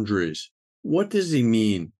Boundaries, what does he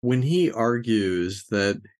mean when he argues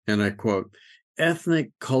that, and I quote,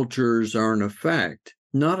 ethnic cultures are an effect,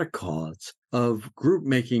 not a cause, of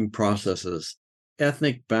group-making processes?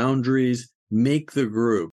 Ethnic boundaries make the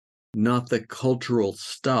group, not the cultural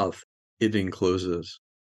stuff it encloses.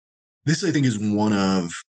 This, I think, is one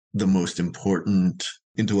of the most important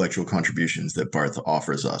intellectual contributions that Barth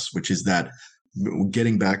offers us, which is that,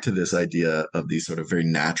 getting back to this idea of these sort of very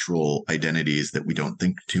natural identities that we don't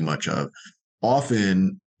think too much of,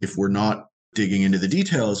 often, if we're not digging into the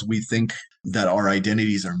details, we think that our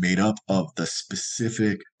identities are made up of the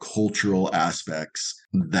specific cultural aspects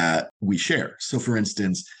that we share. So, for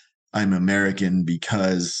instance, I'm American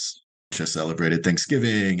because just celebrated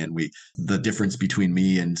Thanksgiving, and the difference between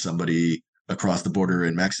me and somebody across the border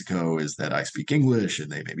in Mexico is that I speak English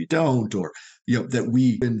and they maybe don't, or that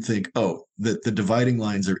we can think, that the dividing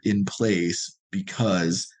lines are in place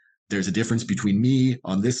because there's a difference between me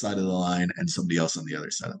on this side of the line and somebody else on the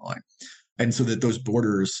other side of the line. And so that those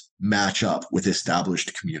borders match up with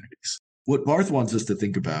established communities. What Barth wants us to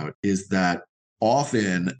think about is that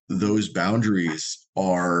often those boundaries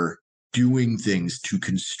are doing things to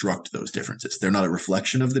construct those differences. They're not a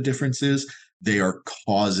reflection of the differences. They are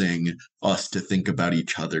causing us to think about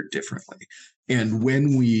each other differently. And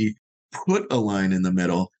when we put a line in the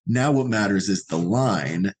middle, now what matters is the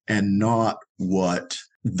line and not what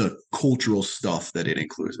the cultural stuff that it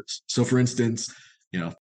includes. So, for instance,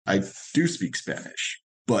 I do speak Spanish,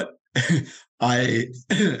 but I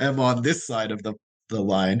am on this side of the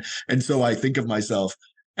line. And so I think of myself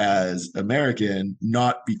as American,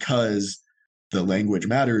 not because the language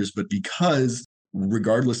matters, but because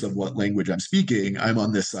regardless of what language I'm speaking, I'm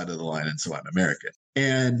on this side of the line. And so I'm American.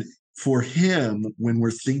 And for him, when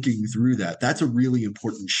we're thinking through that, that's a really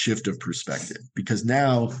important shift of perspective, because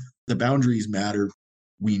now the boundaries matter.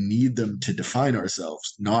 We need them to define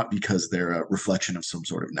ourselves, not because they're a reflection of some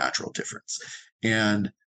sort of natural difference.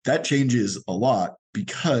 And that changes a lot,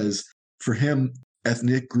 because for him,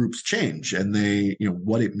 ethnic groups change, and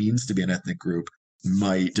what it means to be an ethnic group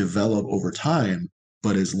might develop over time.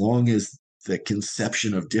 But as long as the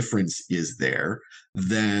conception of difference is there,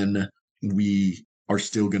 then we are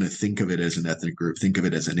still going to think of it as an ethnic group, think of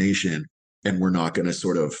it as a nation, and we're not going to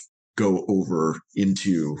sort of go over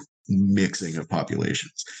into mixing of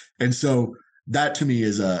populations. And so that to me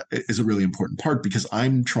is a really important part, because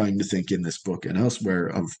I'm trying to think in this book and elsewhere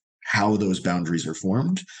of how those boundaries are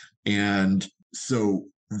formed. And so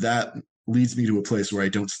that leads me to a place where I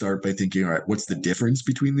don't start by thinking, all right, what's the difference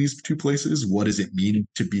between these two places? What does it mean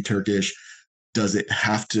to be Turkish? Do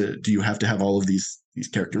you have to have all of these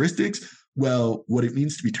characteristics? Well, what it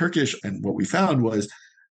means to be Turkish, and what we found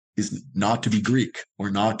is not to be Greek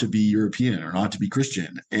or not to be European or not to be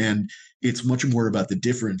Christian. And it's much more about the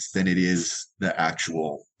difference than it is the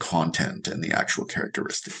actual content and the actual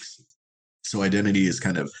characteristics. So identity is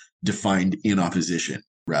kind of defined in opposition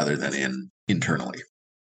rather than internally.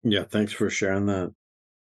 Yeah, thanks for sharing that.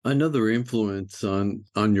 Another influence on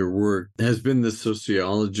your work has been the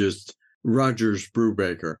sociologist Rogers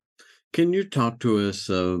Brubaker. Can you talk to us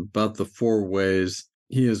about the four ways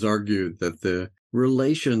he has argued that the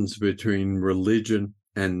relations between religion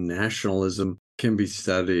and nationalism can be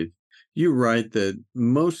studied? You write that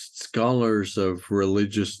most scholars of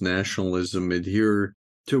religious nationalism adhere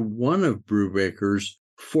to one of Brubaker's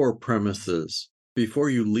four premises. Before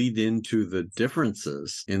you lead into the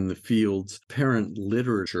differences in the field's parent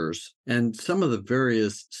literatures and some of the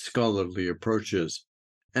various scholarly approaches,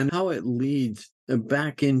 and how it leads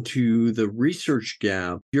back into the research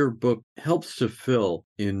gap your book helps to fill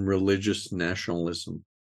in religious nationalism.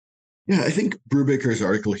 Yeah, I think Brubaker's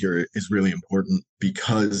article here is really important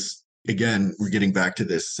because, again, we're getting back to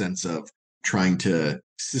this sense of trying to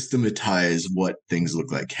systematize what things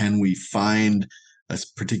look like. Can we find a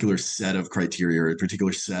particular set of criteria or a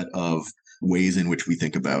particular set of ways in which we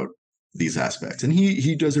think about these aspects? And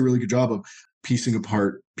he does a really good job of piecing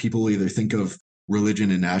apart. People either think of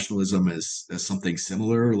religion and nationalism as something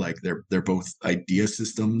similar, like they're both idea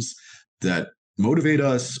systems that motivate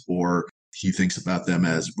us, or he thinks about them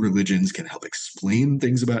as religions can help explain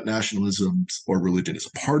things about nationalism, or religion is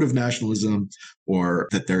a part of nationalism, or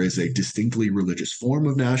that there is a distinctly religious form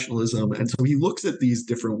of nationalism. And so he looks at these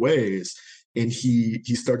different ways and he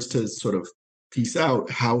starts to sort of piece out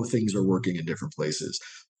how things are working in different places.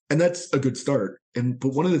 And that's a good start. But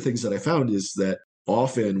one of the things that I found is that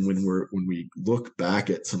often when we look back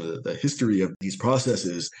at some of the history of these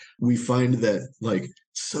processes, we find that like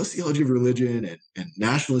sociology of religion and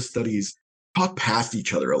nationalist studies talk past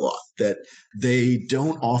each other a lot, that they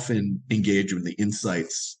don't often engage with the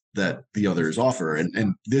insights that the others offer.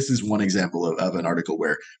 And this is one example of an article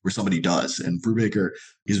where somebody does. And Brubaker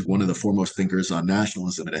is one of the foremost thinkers on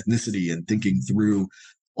nationalism and ethnicity and thinking through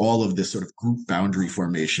all of this sort of group boundary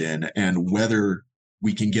formation and whether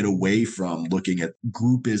we can get away from looking at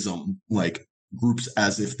groupism, like groups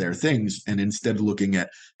as if they're things, and instead looking at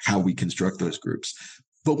how we construct those groups.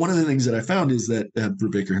 But one of the things that I found is that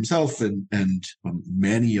Brubaker himself and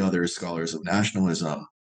many other scholars of nationalism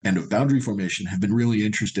and of boundary formation have been really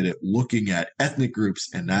interested at looking at ethnic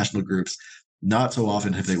groups and national groups. Not so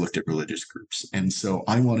often have they looked at religious groups. And so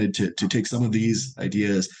I wanted to take some of these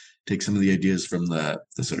ideas, take some of the ideas from the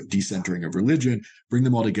sort of decentering of religion, bring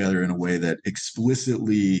them all together in a way that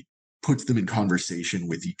explicitly puts them in conversation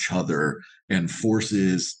with each other and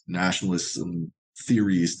forces nationalism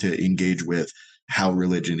theories to engage with how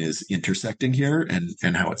religion is intersecting here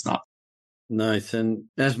and how it's not. Nice. And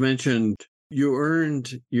as mentioned, you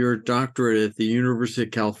earned your doctorate at the University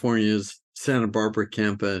of California's Santa Barbara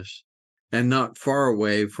campus, and not far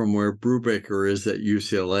away from where Brubaker is at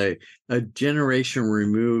UCLA, a generation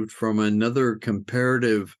removed from another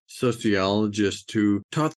comparative sociologist who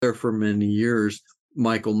taught there for many years,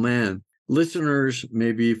 Michael Mann. Listeners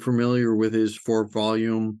may be familiar with his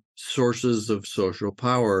 4-volume Sources of Social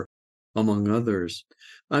Power, among others.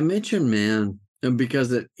 I mention Mann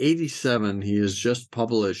because at 87, he has just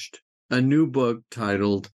published a new book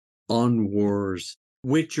titled On Wars,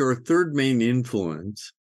 which your third main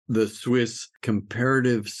influence, the Swiss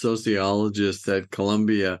comparative sociologist at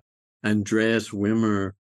Columbia, Andreas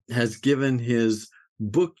Wimmer, has given his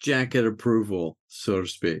book jacket approval, so to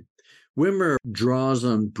speak. Wimmer draws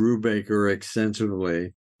on Brubaker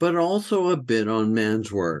extensively, but also a bit on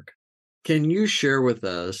Mann's work. Can you share with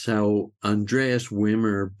us how Andreas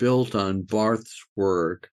Wimmer built on Barth's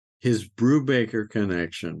work, his Brubaker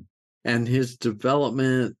connection, and his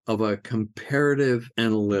development of a comparative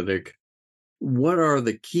analytic? What are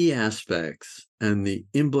the key aspects and the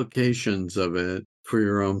implications of it for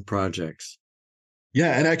your own projects?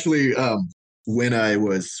 Yeah, and actually, when I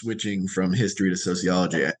was switching from history to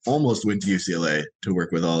sociology, I almost went to UCLA to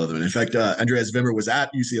work with all of them. In fact, Andreas Wimmer was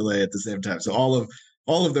at UCLA at the same time, so all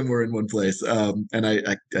of them were in one place. And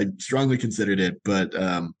I strongly considered it, but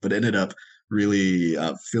ended up really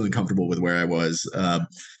feeling comfortable with where I was.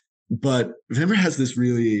 But Wimmer has this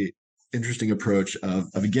really interesting approach of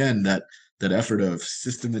again that effort of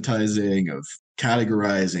systematizing, of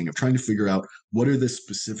categorizing, of trying to figure out what are the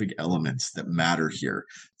specific elements that matter here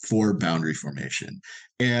for boundary formation.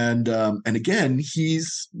 And again,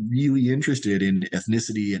 he's really interested in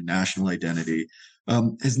ethnicity and national identity.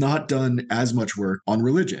 Has not done as much work on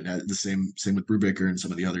religion. The same with Brubaker and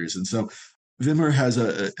some of the others. And so Wimmer has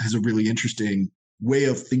a really interesting way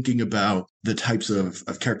of thinking about the types of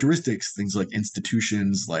characteristics, things like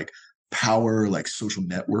institutions, like power, like social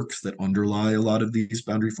networks that underlie a lot of these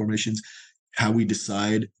boundary formations, how we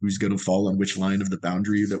decide who's going to fall on which line of the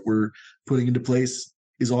boundary that we're putting into place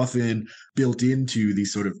is often built into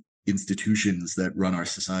these sort of institutions that run our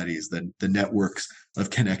societies, the networks of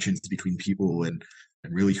connections between people, and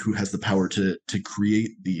really who has the power to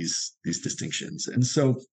create these distinctions. And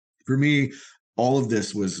so for me, all of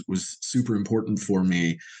this was super important for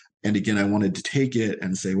me. And again, I wanted to take it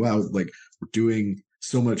and say, wow, like we're doing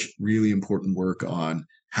so much really important work on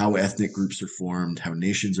how ethnic groups are formed, how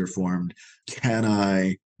nations are formed. Can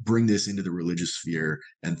I bring this into the religious sphere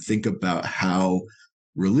and think about how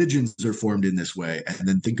religions are formed in this way, and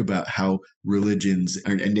then think about how religions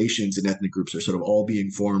and nations and ethnic groups are sort of all being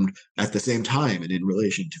formed at the same time and in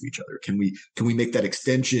relation to each other? Can we make that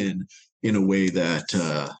extension in a way that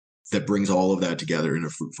that brings all of that together in a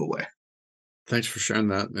fruitful way? Thanks for sharing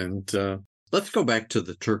that. And let's go back to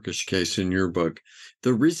the Turkish case in your book.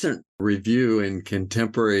 The recent review in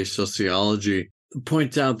Contemporary Sociology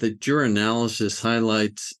points out that your analysis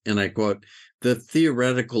highlights, and I quote, the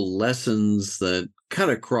theoretical lessons that cut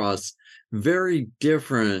across very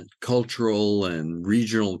different cultural and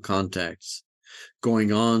regional contexts,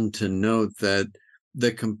 going on to note that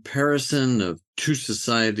the comparison of two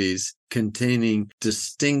societies containing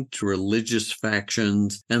distinct religious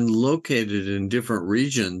factions and located in different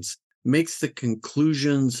regions makes the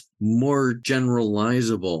conclusions more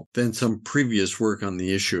generalizable than some previous work on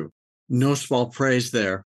the issue. No small praise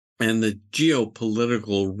there. And the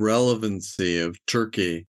geopolitical relevancy of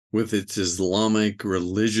Turkey with its Islamic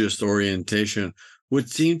religious orientation would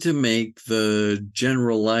seem to make the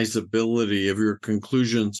generalizability of your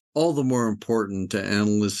conclusions all the more important to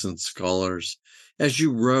analysts and scholars. As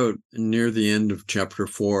you wrote near the end of chapter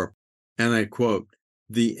 4, and I quote,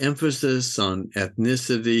 the emphasis on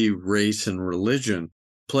ethnicity, race, and religion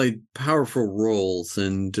played powerful roles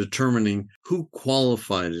in determining who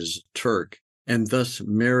qualified as a Turk and thus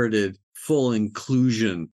merited full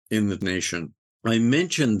inclusion in the nation. I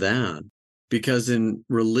mention that because in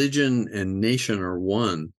Religion and Nation Are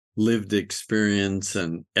One, Lived Experience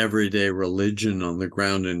and Everyday Religion on the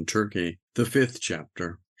Ground in Turkey, the 5th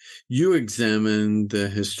chapter, you examine the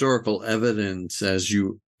historical evidence as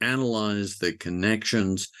you analyze the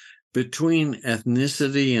connections between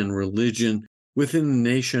ethnicity and religion within the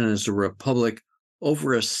nation as a republic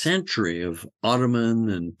over a century of Ottoman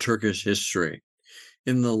and Turkish history.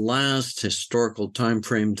 In the last historical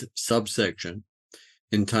time-framed subsection,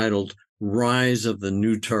 entitled Rise of the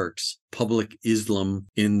New Turks, Public Islam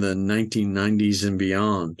in the 1990s and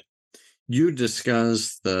Beyond, you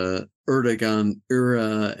discuss the Erdogan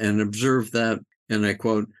era and observe that, and I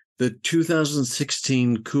quote, the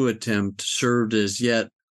 2016 coup attempt served as yet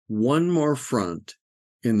one more front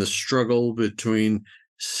in the struggle between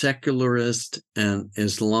secularist and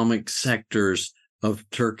Islamic sectors of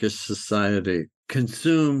Turkish society,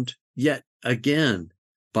 consumed yet again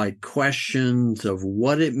by questions of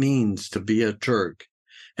what it means to be a Turk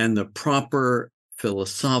and the proper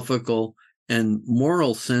philosophical and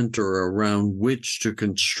moral center around which to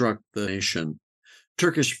construct the nation.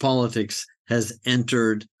 Turkish politics has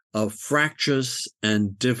entered a fractious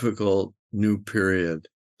and difficult new period.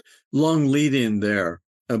 Long lead in there,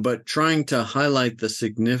 but trying to highlight the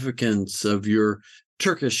significance of your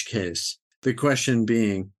Turkish case. The question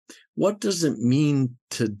being, what does it mean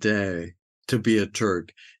today to be a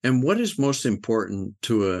Turk? And what is most important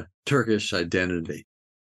to a Turkish identity?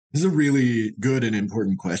 This is a really good and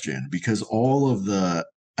important question, because all of the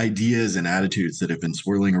ideas and attitudes that have been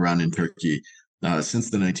swirling around in Turkey since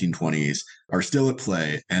the 1920s are still at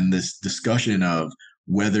play. And this discussion of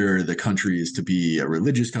whether the country is to be a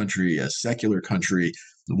religious country, a secular country,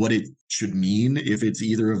 what it should mean if it's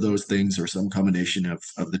either of those things or some combination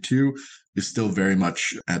of the two is still very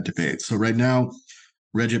much at debate. So right now,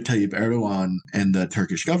 Recep Tayyip Erdogan and the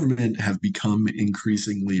Turkish government have become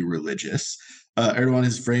increasingly religious. Erdogan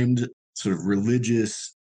has framed sort of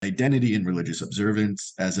religious identity and religious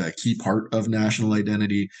observance as a key part of national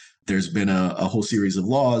identity. There's been a whole series of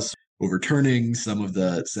laws overturning some of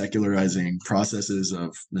the secularizing processes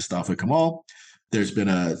of Mustafa Kemal. There's been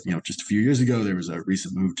just a few years ago, there was a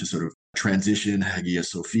recent move to sort of transition Hagia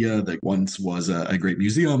Sophia, that once was a great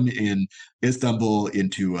museum in Istanbul,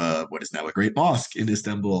 into what is now a great mosque in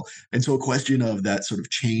Istanbul. And so a question of that sort of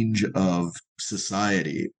change of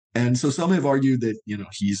society. And so some have argued that,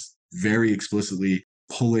 he's very explicitly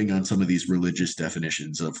pulling on some of these religious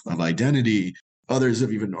definitions of identity. Others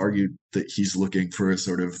have even argued that he's looking for a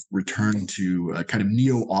sort of return to a kind of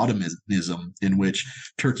neo-Ottomanism, in which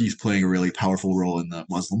Turkey's playing a really powerful role in the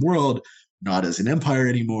Muslim world, not as an empire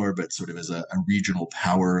anymore, but sort of as a regional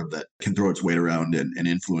power that can throw its weight around and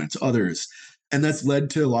influence others. And that's led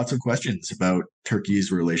to lots of questions about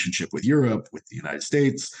Turkey's relationship with Europe, with the United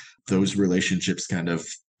States. Those relationships kind of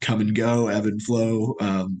come and go, ebb and flow,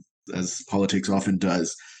 as politics often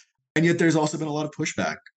does. And yet there's also been a lot of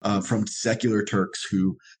pushback from secular Turks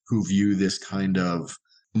who view this kind of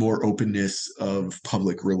more openness of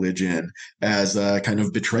public religion as a kind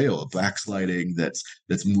of betrayal, backsliding that's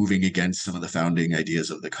moving against some of the founding ideas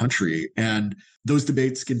of the country. And those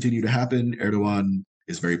debates continue to happen. Erdogan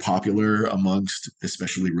is very popular amongst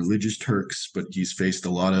especially religious Turks, but he's faced a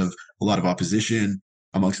lot of opposition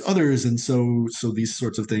amongst others. And so these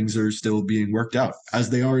sorts of things are still being worked out, as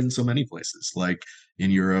they are in so many places, like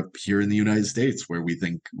in Europe, here in the United States, where we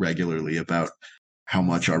think regularly about how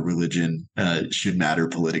much our religion should matter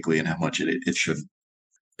politically and how much it shouldn't.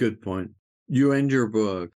 Good point. You end your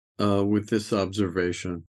book with this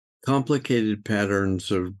observation. Complicated patterns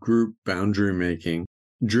of group boundary making,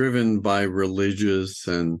 driven by religious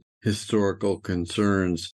and historical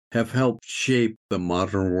concerns, have helped shape the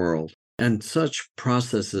modern world. And such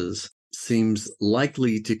processes seems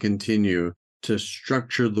likely to continue to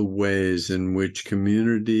structure the ways in which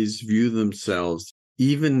communities view themselves,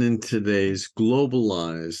 even in today's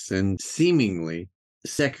globalized and seemingly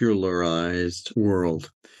secularized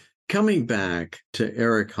world. Coming back to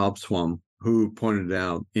Eric Hobsbawm, who pointed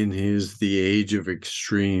out in his The Age of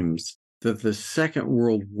Extremes that the Second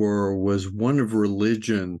World War was one of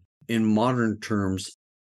religion in modern terms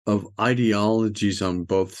of ideologies on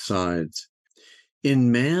both sides.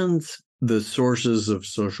 In Man's The Sources of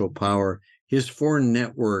Social Power, his four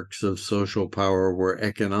networks of social power were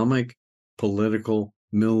economic, political,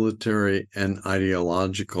 military, and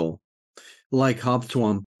ideological. Like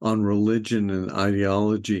Hobsbawm on religion and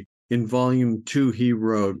ideology, in Volume 2 he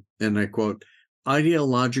wrote, and I quote,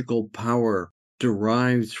 "Ideological power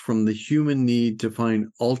derives from the human need to find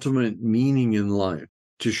ultimate meaning in life,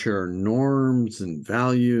 to share norms and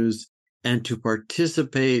values, and to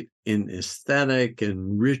participate in aesthetic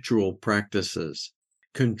and ritual practices.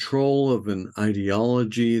 Control of an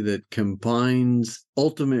ideology that combines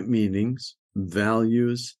ultimate meanings,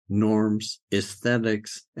 values, norms,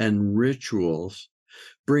 aesthetics, and rituals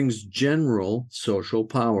brings general social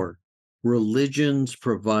power. Religions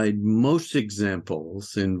provide most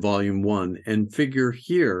examples in Volume 1 and figure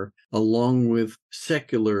here along with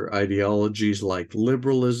secular ideologies like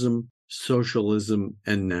liberalism, socialism,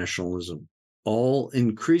 and nationalism, all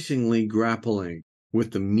increasingly grappling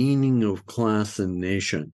with the meaning of class and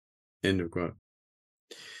nation." End of quote.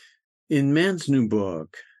 In Man's new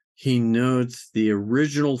book, he notes the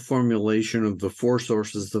original formulation of the four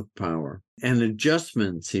sources of power and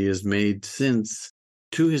adjustments he has made since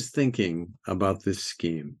to his thinking about this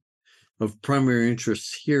scheme. Of primary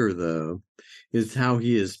interest here, though, is how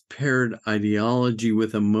he has paired ideology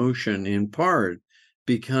with emotion, in part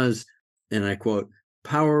because, and I quote,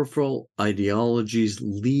 "powerful ideologies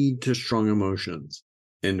lead to strong emotions,"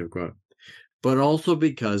 end of quote, but also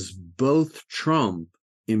because both trump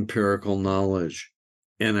empirical knowledge.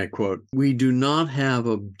 And I quote, "We do not have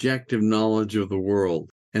objective knowledge of the world,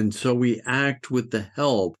 and so we act with the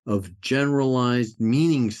help of generalized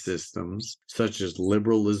meaning systems such as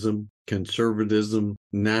liberalism, conservatism,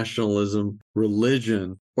 nationalism,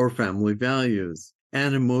 religion, or family values,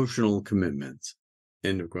 and emotional commitments."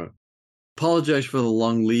 End of quote. Apologize for the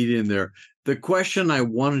long lead in there. The question I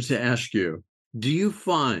wanted to ask you, do you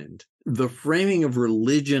find the framing of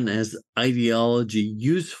religion as ideology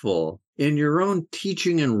useful in your own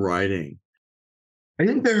teaching and writing? I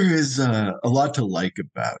think there is a lot to like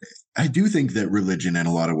about it. I do think that religion, in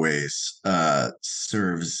a lot of ways,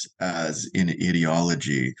 serves as an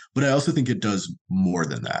ideology, but I also think it does more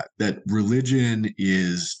than that. That religion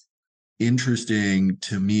is interesting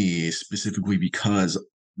to me specifically because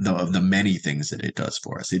of the many things that it does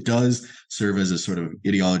for us. It does serve as a sort of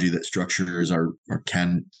ideology that structures our, or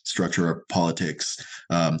can structure our politics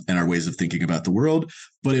and our ways of thinking about the world,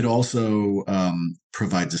 but it also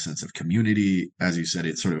provides a sense of community. As you said,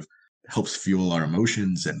 it sort of helps fuel our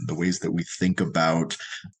emotions and the ways that we think about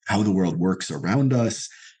how the world works around us.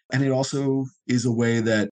 And it also is a way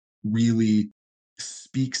that really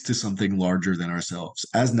speaks to something larger than ourselves,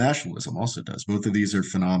 as nationalism also does. Both of these are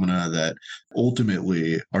phenomena that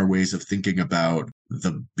ultimately are ways of thinking about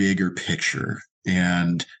the bigger picture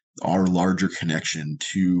and our larger connection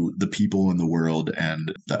to the people in the world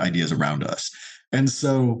and the ideas around us. And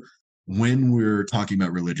so when we're talking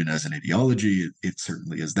about religion as an ideology, it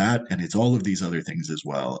certainly is that, and it's all of these other things as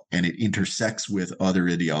well. And it intersects with other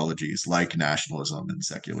ideologies like nationalism and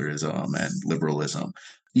secularism and liberalism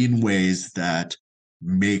in ways that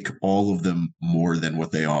make all of them more than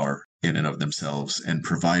what they are in and of themselves and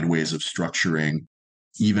provide ways of structuring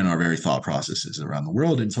even our very thought processes around the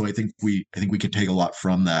world. And so I think we can take a lot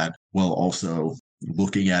from that while also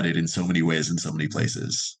looking at it in so many ways in so many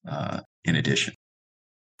places in addition.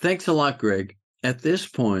 Thanks a lot, Greg. At this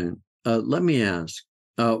point, let me ask,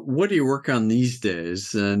 what do you work on these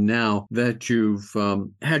days now that you've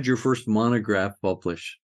had your first monograph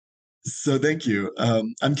published? So thank you.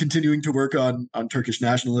 I'm continuing to work on Turkish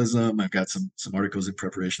nationalism. I've got some articles in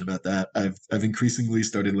preparation about that. I've increasingly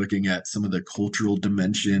started looking at some of the cultural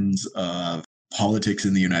dimensions of politics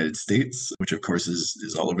in the United States, which of course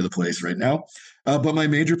is all over the place right now. But my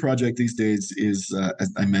major project these days is,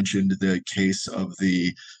 as I mentioned, the case of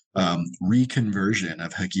the reconversion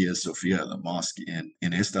of Hagia Sophia, the mosque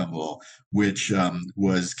in Istanbul, which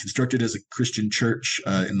was constructed as a Christian church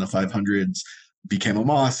in the 500s, became a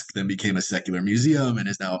mosque, then became a secular museum, and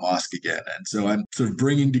is now a mosque again. And so I'm sort of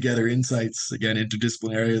bringing together insights, again,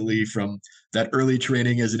 interdisciplinarily from that early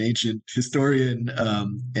training as an ancient historian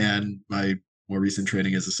and my more recent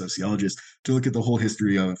training as a sociologist to look at the whole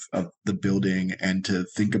history of the building and to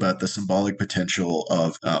think about the symbolic potential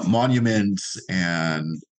of monuments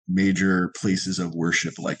and major places of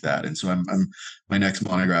worship like that. And so my next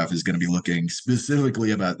monograph is going to be looking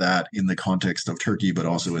specifically about that in the context of Turkey, but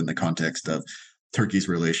also in the context of Turkey's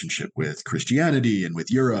relationship with Christianity and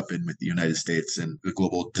with Europe and with the United States, and the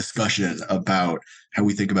global discussion about how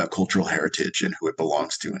we think about cultural heritage and who it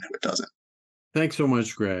belongs to and who it doesn't. Thanks so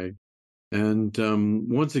much, Greg. And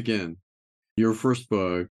once again, your first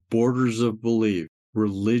book, Borders of Belief,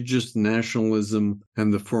 Religious Nationalism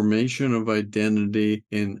and the Formation of Identity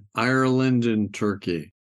in Ireland and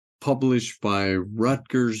Turkey, published by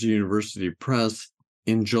Rutgers University Press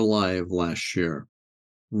in July of last year.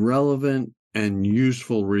 Relevant and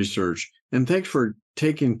useful research. And thanks for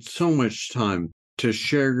taking so much time to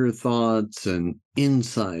share your thoughts and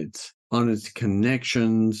insights on its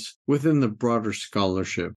connections within the broader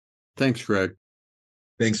scholarship. Thanks, Greg.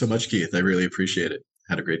 Thanks so much, Keith. I really appreciate it.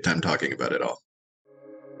 Had a great time talking about it all.